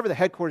wherever the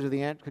headquarters of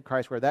the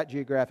Antichrist were, that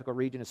geographical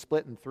region is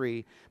split in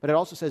 3. But it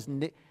also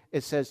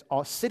says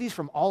all cities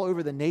from all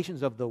over the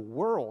nations of the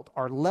world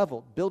are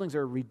leveled. Buildings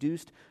are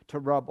reduced to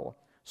rubble.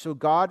 So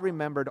God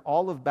remembered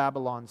all of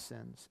Babylon's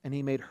sins, and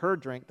he made her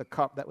drink the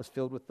cup that was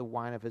filled with the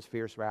wine of his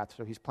fierce wrath.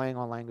 So he's playing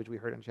on language we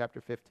heard in chapter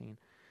 15.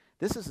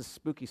 This is the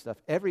spooky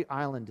stuff. Every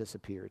island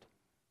disappeared.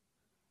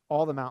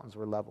 All the mountains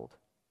were leveled.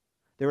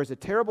 There was a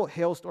terrible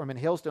hailstorm, and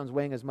hailstones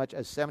weighing as much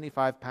as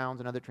 75 pounds,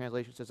 and other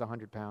translations says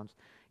 100 pounds.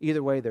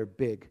 Either way, they're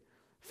big.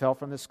 Fell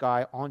from the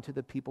sky onto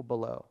the people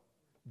below.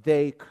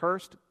 They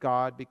cursed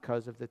God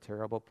because of the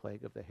terrible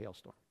plague of the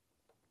hailstorm.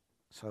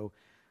 So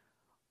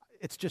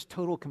it's just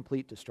total,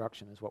 complete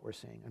destruction is what we're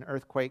seeing. An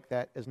earthquake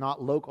that is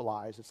not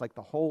localized. It's like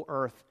the whole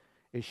earth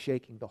is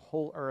shaking. The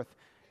whole earth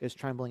is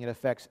trembling. It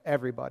affects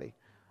everybody.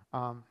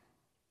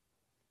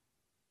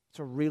 It's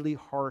a really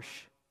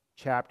harsh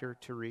chapter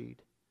to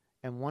read.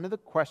 And one of the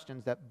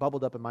questions that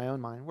bubbled up in my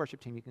own mind,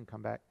 worship team, you can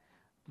come back,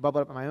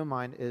 bubbled up in my own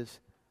mind is,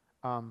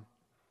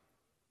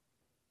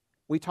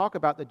 we talk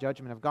about the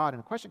judgment of God, and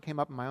a question came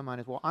up in my own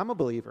mind is, well, I'm a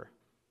believer.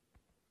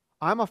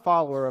 I'm a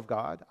follower of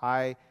God.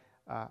 I'm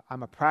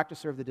a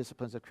practicer of the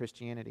disciplines of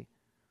Christianity.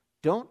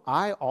 Don't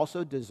I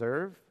also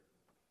deserve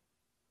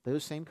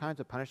those same kinds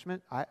of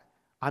punishment?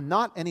 I'm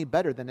not any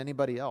better than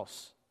anybody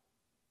else.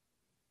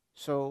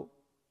 So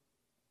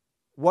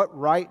what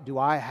right do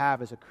I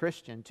have as a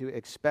Christian to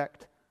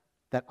expect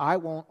that I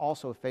won't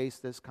also face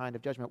this kind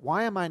of judgment?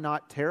 Why am I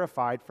not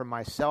terrified for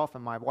myself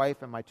and my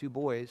wife and my 2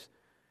 boys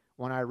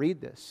when I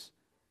read this?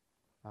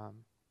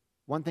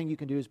 One thing you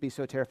can do is be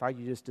so terrified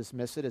you just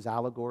dismiss it as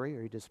allegory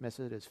or you dismiss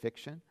it as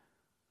fiction.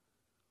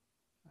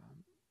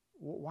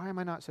 Why am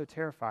I not so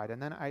terrified?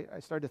 And then I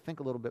started to think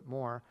a little bit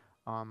more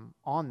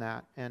on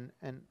that, and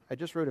I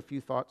just wrote a few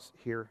thoughts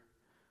here.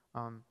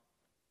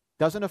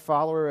 Doesn't a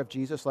follower of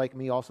Jesus like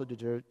me also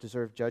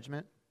deserve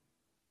judgment?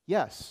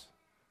 Yes.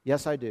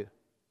 Yes, I do.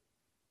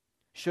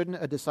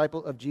 Shouldn't a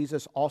disciple of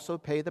Jesus also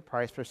pay the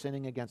price for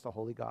sinning against a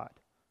holy God?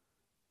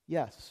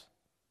 Yes.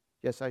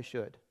 Yes, I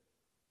should.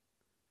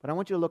 But I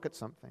want you to look at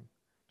something.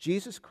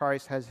 Jesus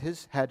Christ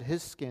had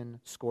his skin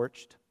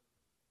scorched,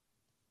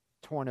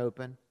 torn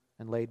open,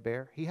 and laid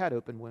bare. He had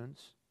open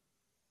wounds.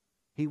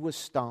 He was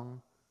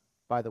stung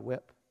by the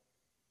whip,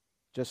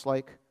 just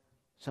like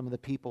some of the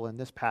people in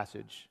this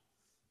passage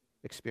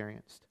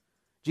experienced.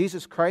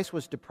 Jesus Christ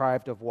was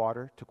deprived of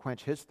water to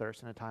quench his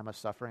thirst in a time of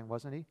suffering,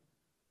 wasn't he?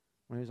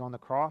 When he was on the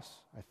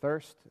cross, I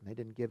thirst, and they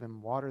didn't give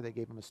him water. They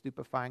gave him a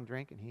stupefying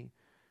drink, and he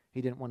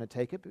didn't want to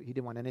take it, but he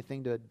didn't want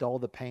anything to dull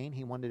the pain.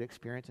 He wanted to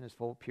experience in his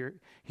full purity.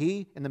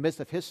 He, in the midst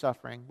of his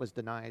suffering, was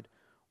denied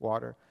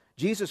water.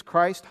 Jesus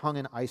Christ hung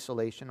in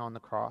isolation on the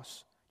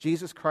cross.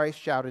 Jesus Christ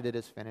shouted, "It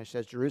is finished,"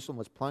 as Jerusalem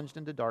was plunged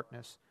into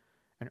darkness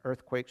and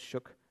earthquakes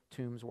shook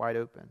tombs wide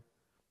open.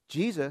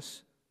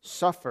 Jesus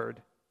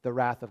suffered the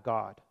wrath of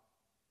God.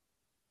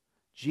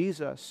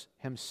 Jesus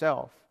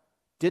himself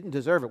didn't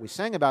deserve it. We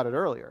sang about it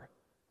earlier.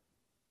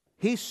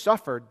 He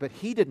suffered, but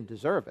he didn't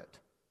deserve it.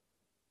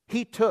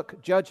 He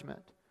took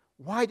judgment.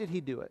 Why did he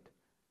do it?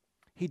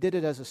 He did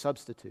it as a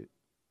substitute.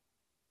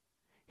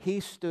 He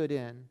stood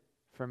in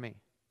for me.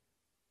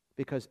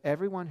 Because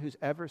everyone who's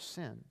ever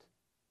sinned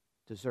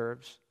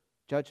deserves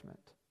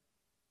judgment.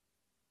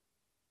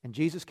 And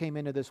Jesus came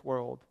into this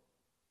world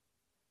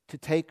to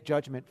take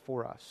judgment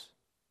for us.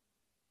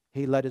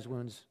 He let his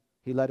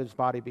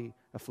body be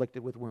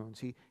afflicted with wounds.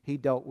 He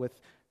dealt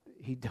with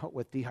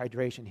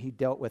dehydration. He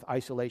dealt with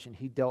isolation.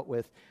 He dealt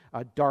with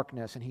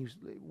darkness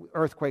and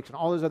earthquakes and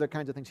all those other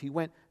kinds of things. He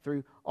went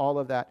through all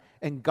of that.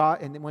 And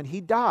when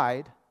he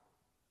died,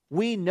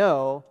 we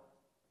know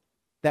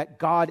that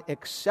God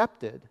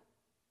accepted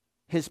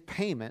his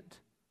payment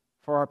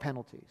for our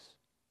penalties.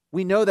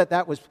 We know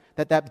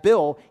that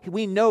bill,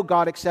 we know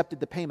God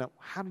accepted the payment.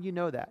 How do you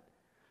know that?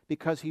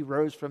 Because he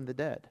rose from the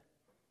dead.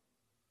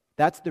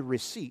 That's the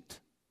receipt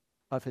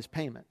of his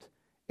payment.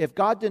 If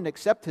God didn't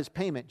accept his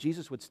payment,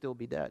 Jesus would still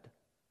be dead.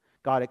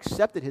 God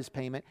accepted his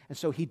payment, and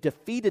so he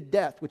defeated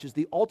death, which is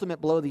the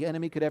ultimate blow the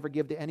enemy could ever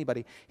give to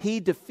anybody.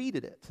 He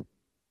defeated it.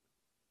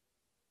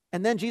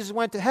 And then Jesus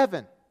went to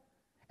heaven,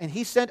 and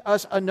he sent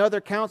us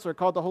another counselor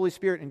called the Holy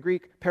Spirit, in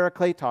Greek,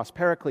 parakletos,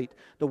 paraclete,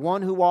 the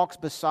one who walks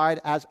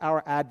beside as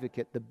our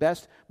advocate. The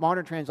best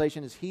modern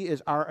translation is he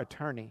is our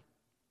attorney.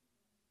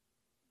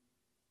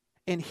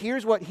 And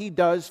here's what he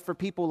does for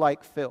people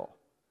like Phil.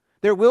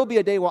 There will be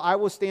a day where I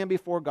will stand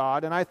before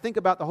God, and I think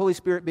about the Holy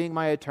Spirit being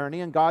my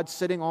attorney, and God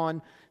sitting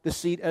on the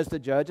seat as the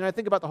judge. And I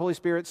think about the Holy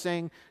Spirit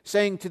saying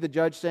to the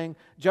judge,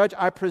 "Judge,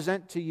 I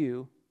present to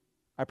you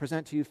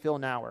Phil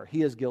Nauer.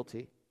 He is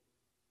guilty.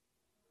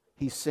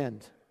 He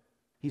sinned.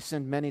 He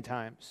sinned many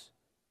times.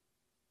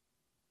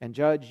 And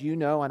Judge, you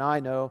know and I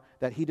know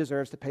that he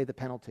deserves to pay the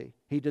penalty.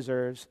 He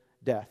deserves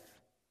death.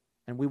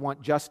 And we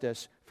want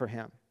justice for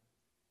him."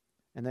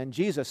 And then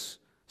Jesus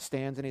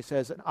stands and he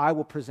says, "And I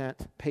will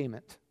present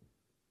payment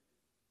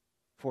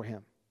for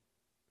him.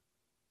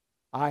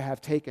 I have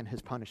taken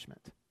his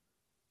punishment."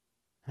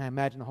 And I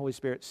imagine the Holy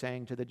Spirit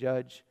saying to the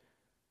judge,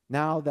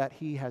 "Now that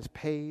he has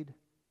paid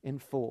in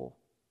full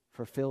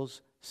for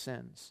Phil's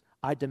sins,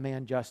 I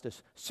demand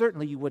justice."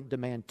 Certainly you wouldn't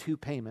demand 2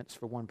 payments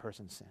for one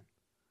person's sin.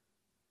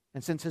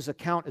 And since his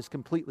account is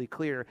completely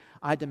clear,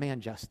 I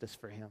demand justice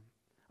for him.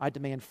 I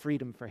demand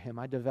freedom for him.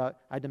 I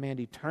demand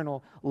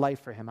eternal life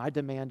for him. I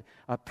demand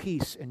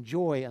peace and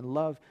joy and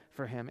love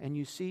for him. And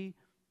you see,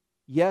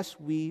 yes,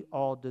 we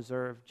all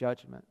deserve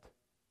judgment.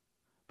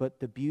 But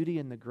the beauty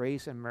and the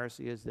grace and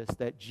mercy is this,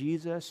 that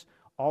Jesus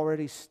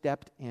already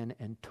stepped in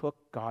and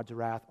took God's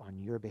wrath on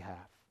your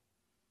behalf.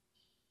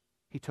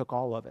 He took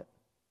all of it.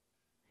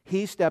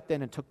 He stepped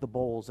in and took the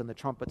bowls and the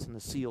trumpets and the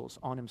seals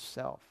on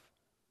himself.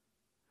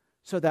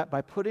 So that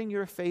by putting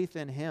your faith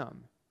in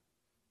him,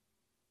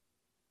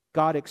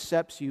 God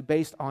accepts you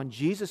based on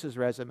Jesus'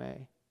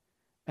 resume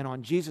and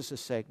on Jesus'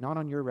 sake, not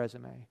on your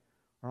resume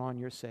or on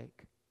your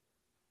sake.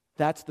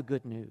 That's the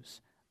good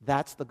news.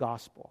 That's the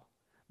gospel.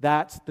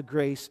 That's the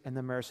grace and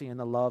the mercy and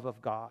the love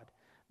of God.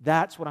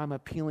 That's what I'm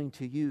appealing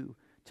to you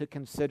to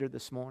consider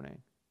this morning.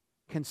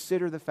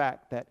 Consider the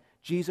fact that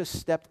Jesus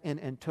stepped in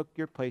and took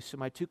your place. So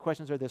my two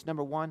questions are this.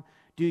 Number one,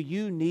 do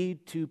you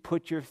need to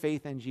put your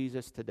faith in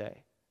Jesus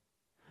today?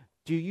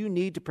 Do you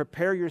need to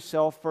prepare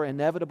yourself for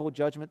inevitable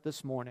judgment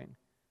this morning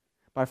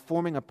by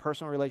forming a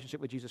personal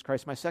relationship with Jesus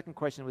Christ? My second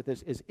question with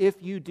this is,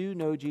 if you do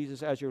know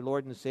Jesus as your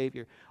Lord and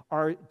Savior,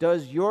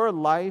 does your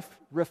life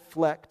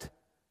reflect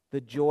the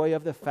joy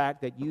of the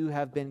fact that you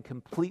have been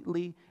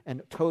completely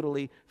and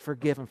totally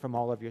forgiven from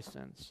all of your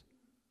sins?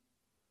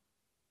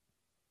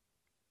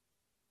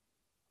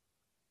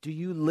 Do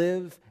you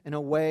live in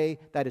a way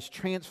that is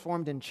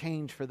transformed and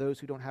changed for those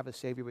who don't have a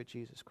Savior with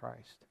Jesus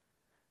Christ?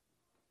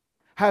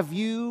 Have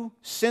you,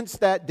 since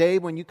that day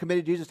when you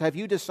committed Jesus, have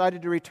you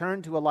decided to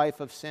return to a life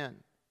of sin?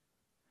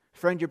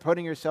 Friend, you're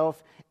putting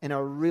yourself in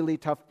a really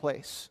tough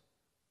place.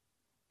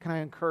 Can I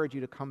encourage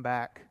you to come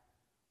back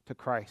to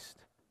Christ,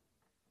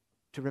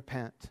 to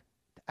repent,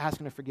 to ask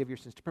Him to forgive your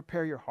sins, to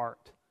prepare your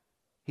heart?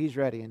 He's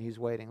ready and He's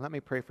waiting. Let me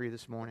pray for you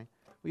this morning.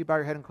 Will you bow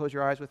your head and close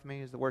your eyes with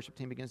me as the worship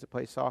team begins to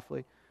play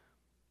softly?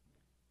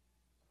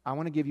 I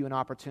want to give you an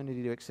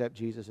opportunity to accept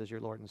Jesus as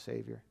your Lord and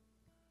Savior.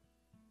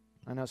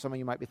 I know some of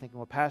you might be thinking,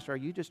 well, Pastor, are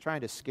you just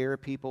trying to scare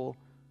people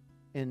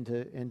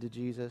into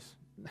Jesus?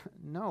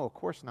 No, of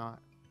course not.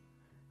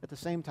 At the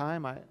same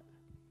time,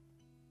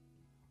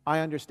 I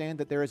understand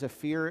that there is a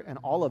fear in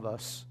all of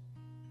us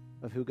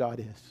of who God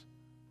is.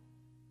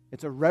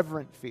 It's a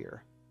reverent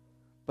fear.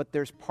 But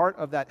there's part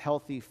of that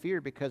healthy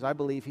fear because I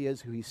believe He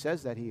is who He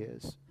says that He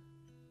is.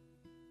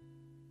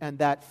 And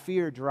that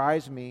fear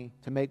drives me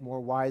to make more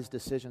wise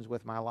decisions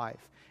with my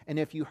life. And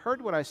if you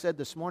heard what I said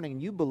this morning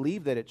and you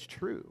believe that it's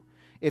true,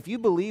 if you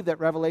believe that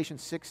Revelation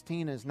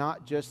 16 is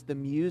not just the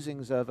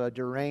musings of a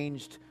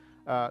deranged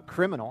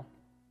criminal,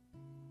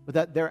 but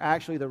that they're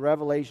actually the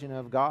revelation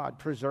of God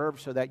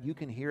preserved so that you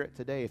can hear it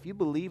today, if you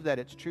believe that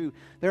it's true,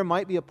 there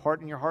might be a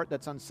part in your heart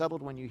that's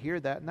unsettled when you hear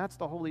that, and that's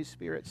the Holy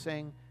Spirit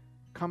saying,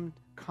 come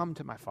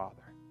to my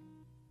Father.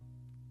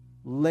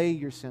 Lay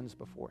your sins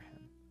before Him.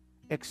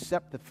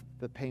 Accept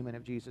the payment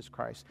of Jesus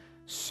Christ.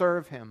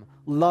 Serve Him.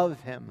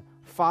 Love Him.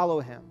 Follow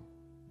Him.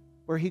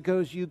 Where He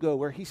goes, you go.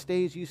 Where He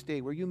stays, you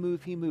stay. Where you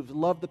move, He moves.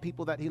 Love the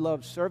people that He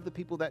loves. Serve the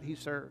people that He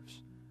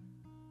serves.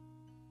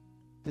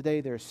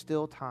 Today, there's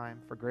still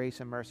time for grace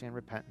and mercy and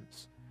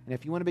repentance. And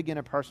if you want to begin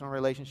a personal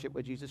relationship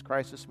with Jesus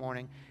Christ this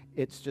morning,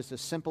 it's just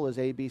as simple as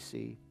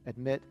ABC.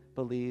 Admit,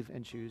 believe,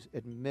 and choose.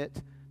 Admit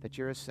that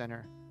you're a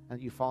sinner and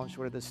that you've fallen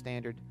short of the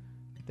standard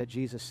that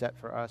Jesus set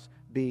for us.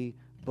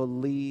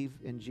 Believe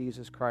in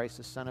Jesus Christ,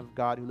 the Son of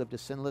God, who lived a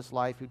sinless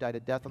life, who died a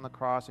death on the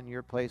cross in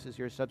your place as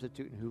your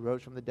substitute, and who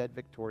rose from the dead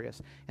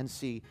victorious. And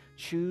C,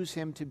 choose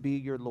Him to be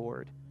your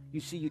Lord.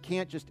 You see, you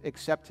can't just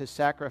accept His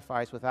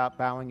sacrifice without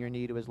bowing your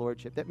knee to His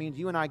Lordship. That means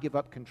you and I give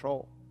up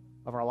control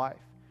of our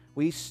life.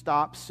 We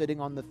stop sitting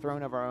on the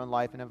throne of our own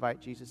life and invite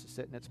Jesus to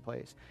sit in its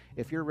place.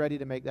 If you're ready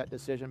to make that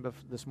decision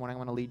this morning, I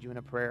want to lead you in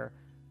a prayer.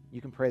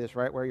 You can pray this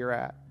right where you're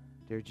at.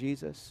 Dear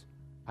Jesus,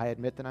 I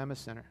admit that I'm a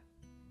sinner.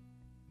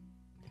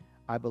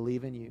 I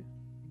believe in You.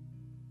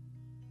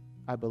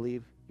 I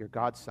believe You're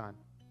God's Son.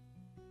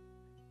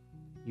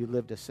 You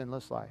lived a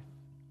sinless life.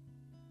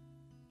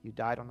 You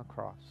died on the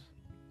cross.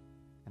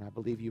 And I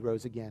believe You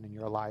rose again and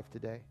You're alive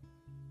today.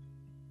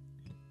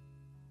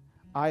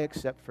 I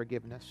accept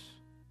forgiveness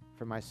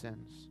for my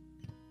sins.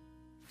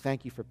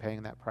 Thank You for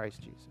paying that price,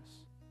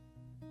 Jesus.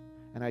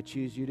 And I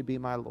choose You to be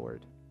my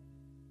Lord.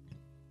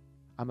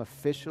 I'm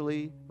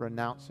officially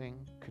renouncing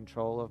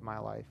control of my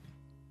life.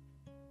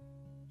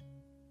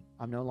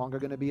 I'm no longer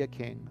going to be a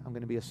king. I'm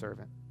going to be a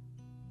servant.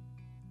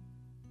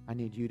 I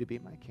need You to be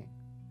my king.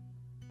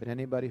 But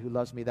anybody who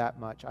loves Me that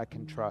much, I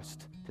can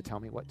trust to tell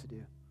me what to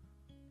do.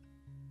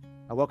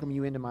 I welcome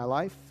You into my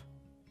life.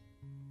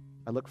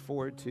 I look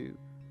forward to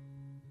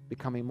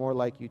becoming more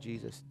like You,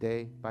 Jesus,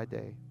 day by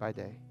day by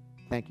day.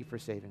 Thank You for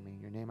saving me.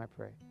 In Your name I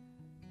pray.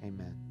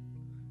 Amen.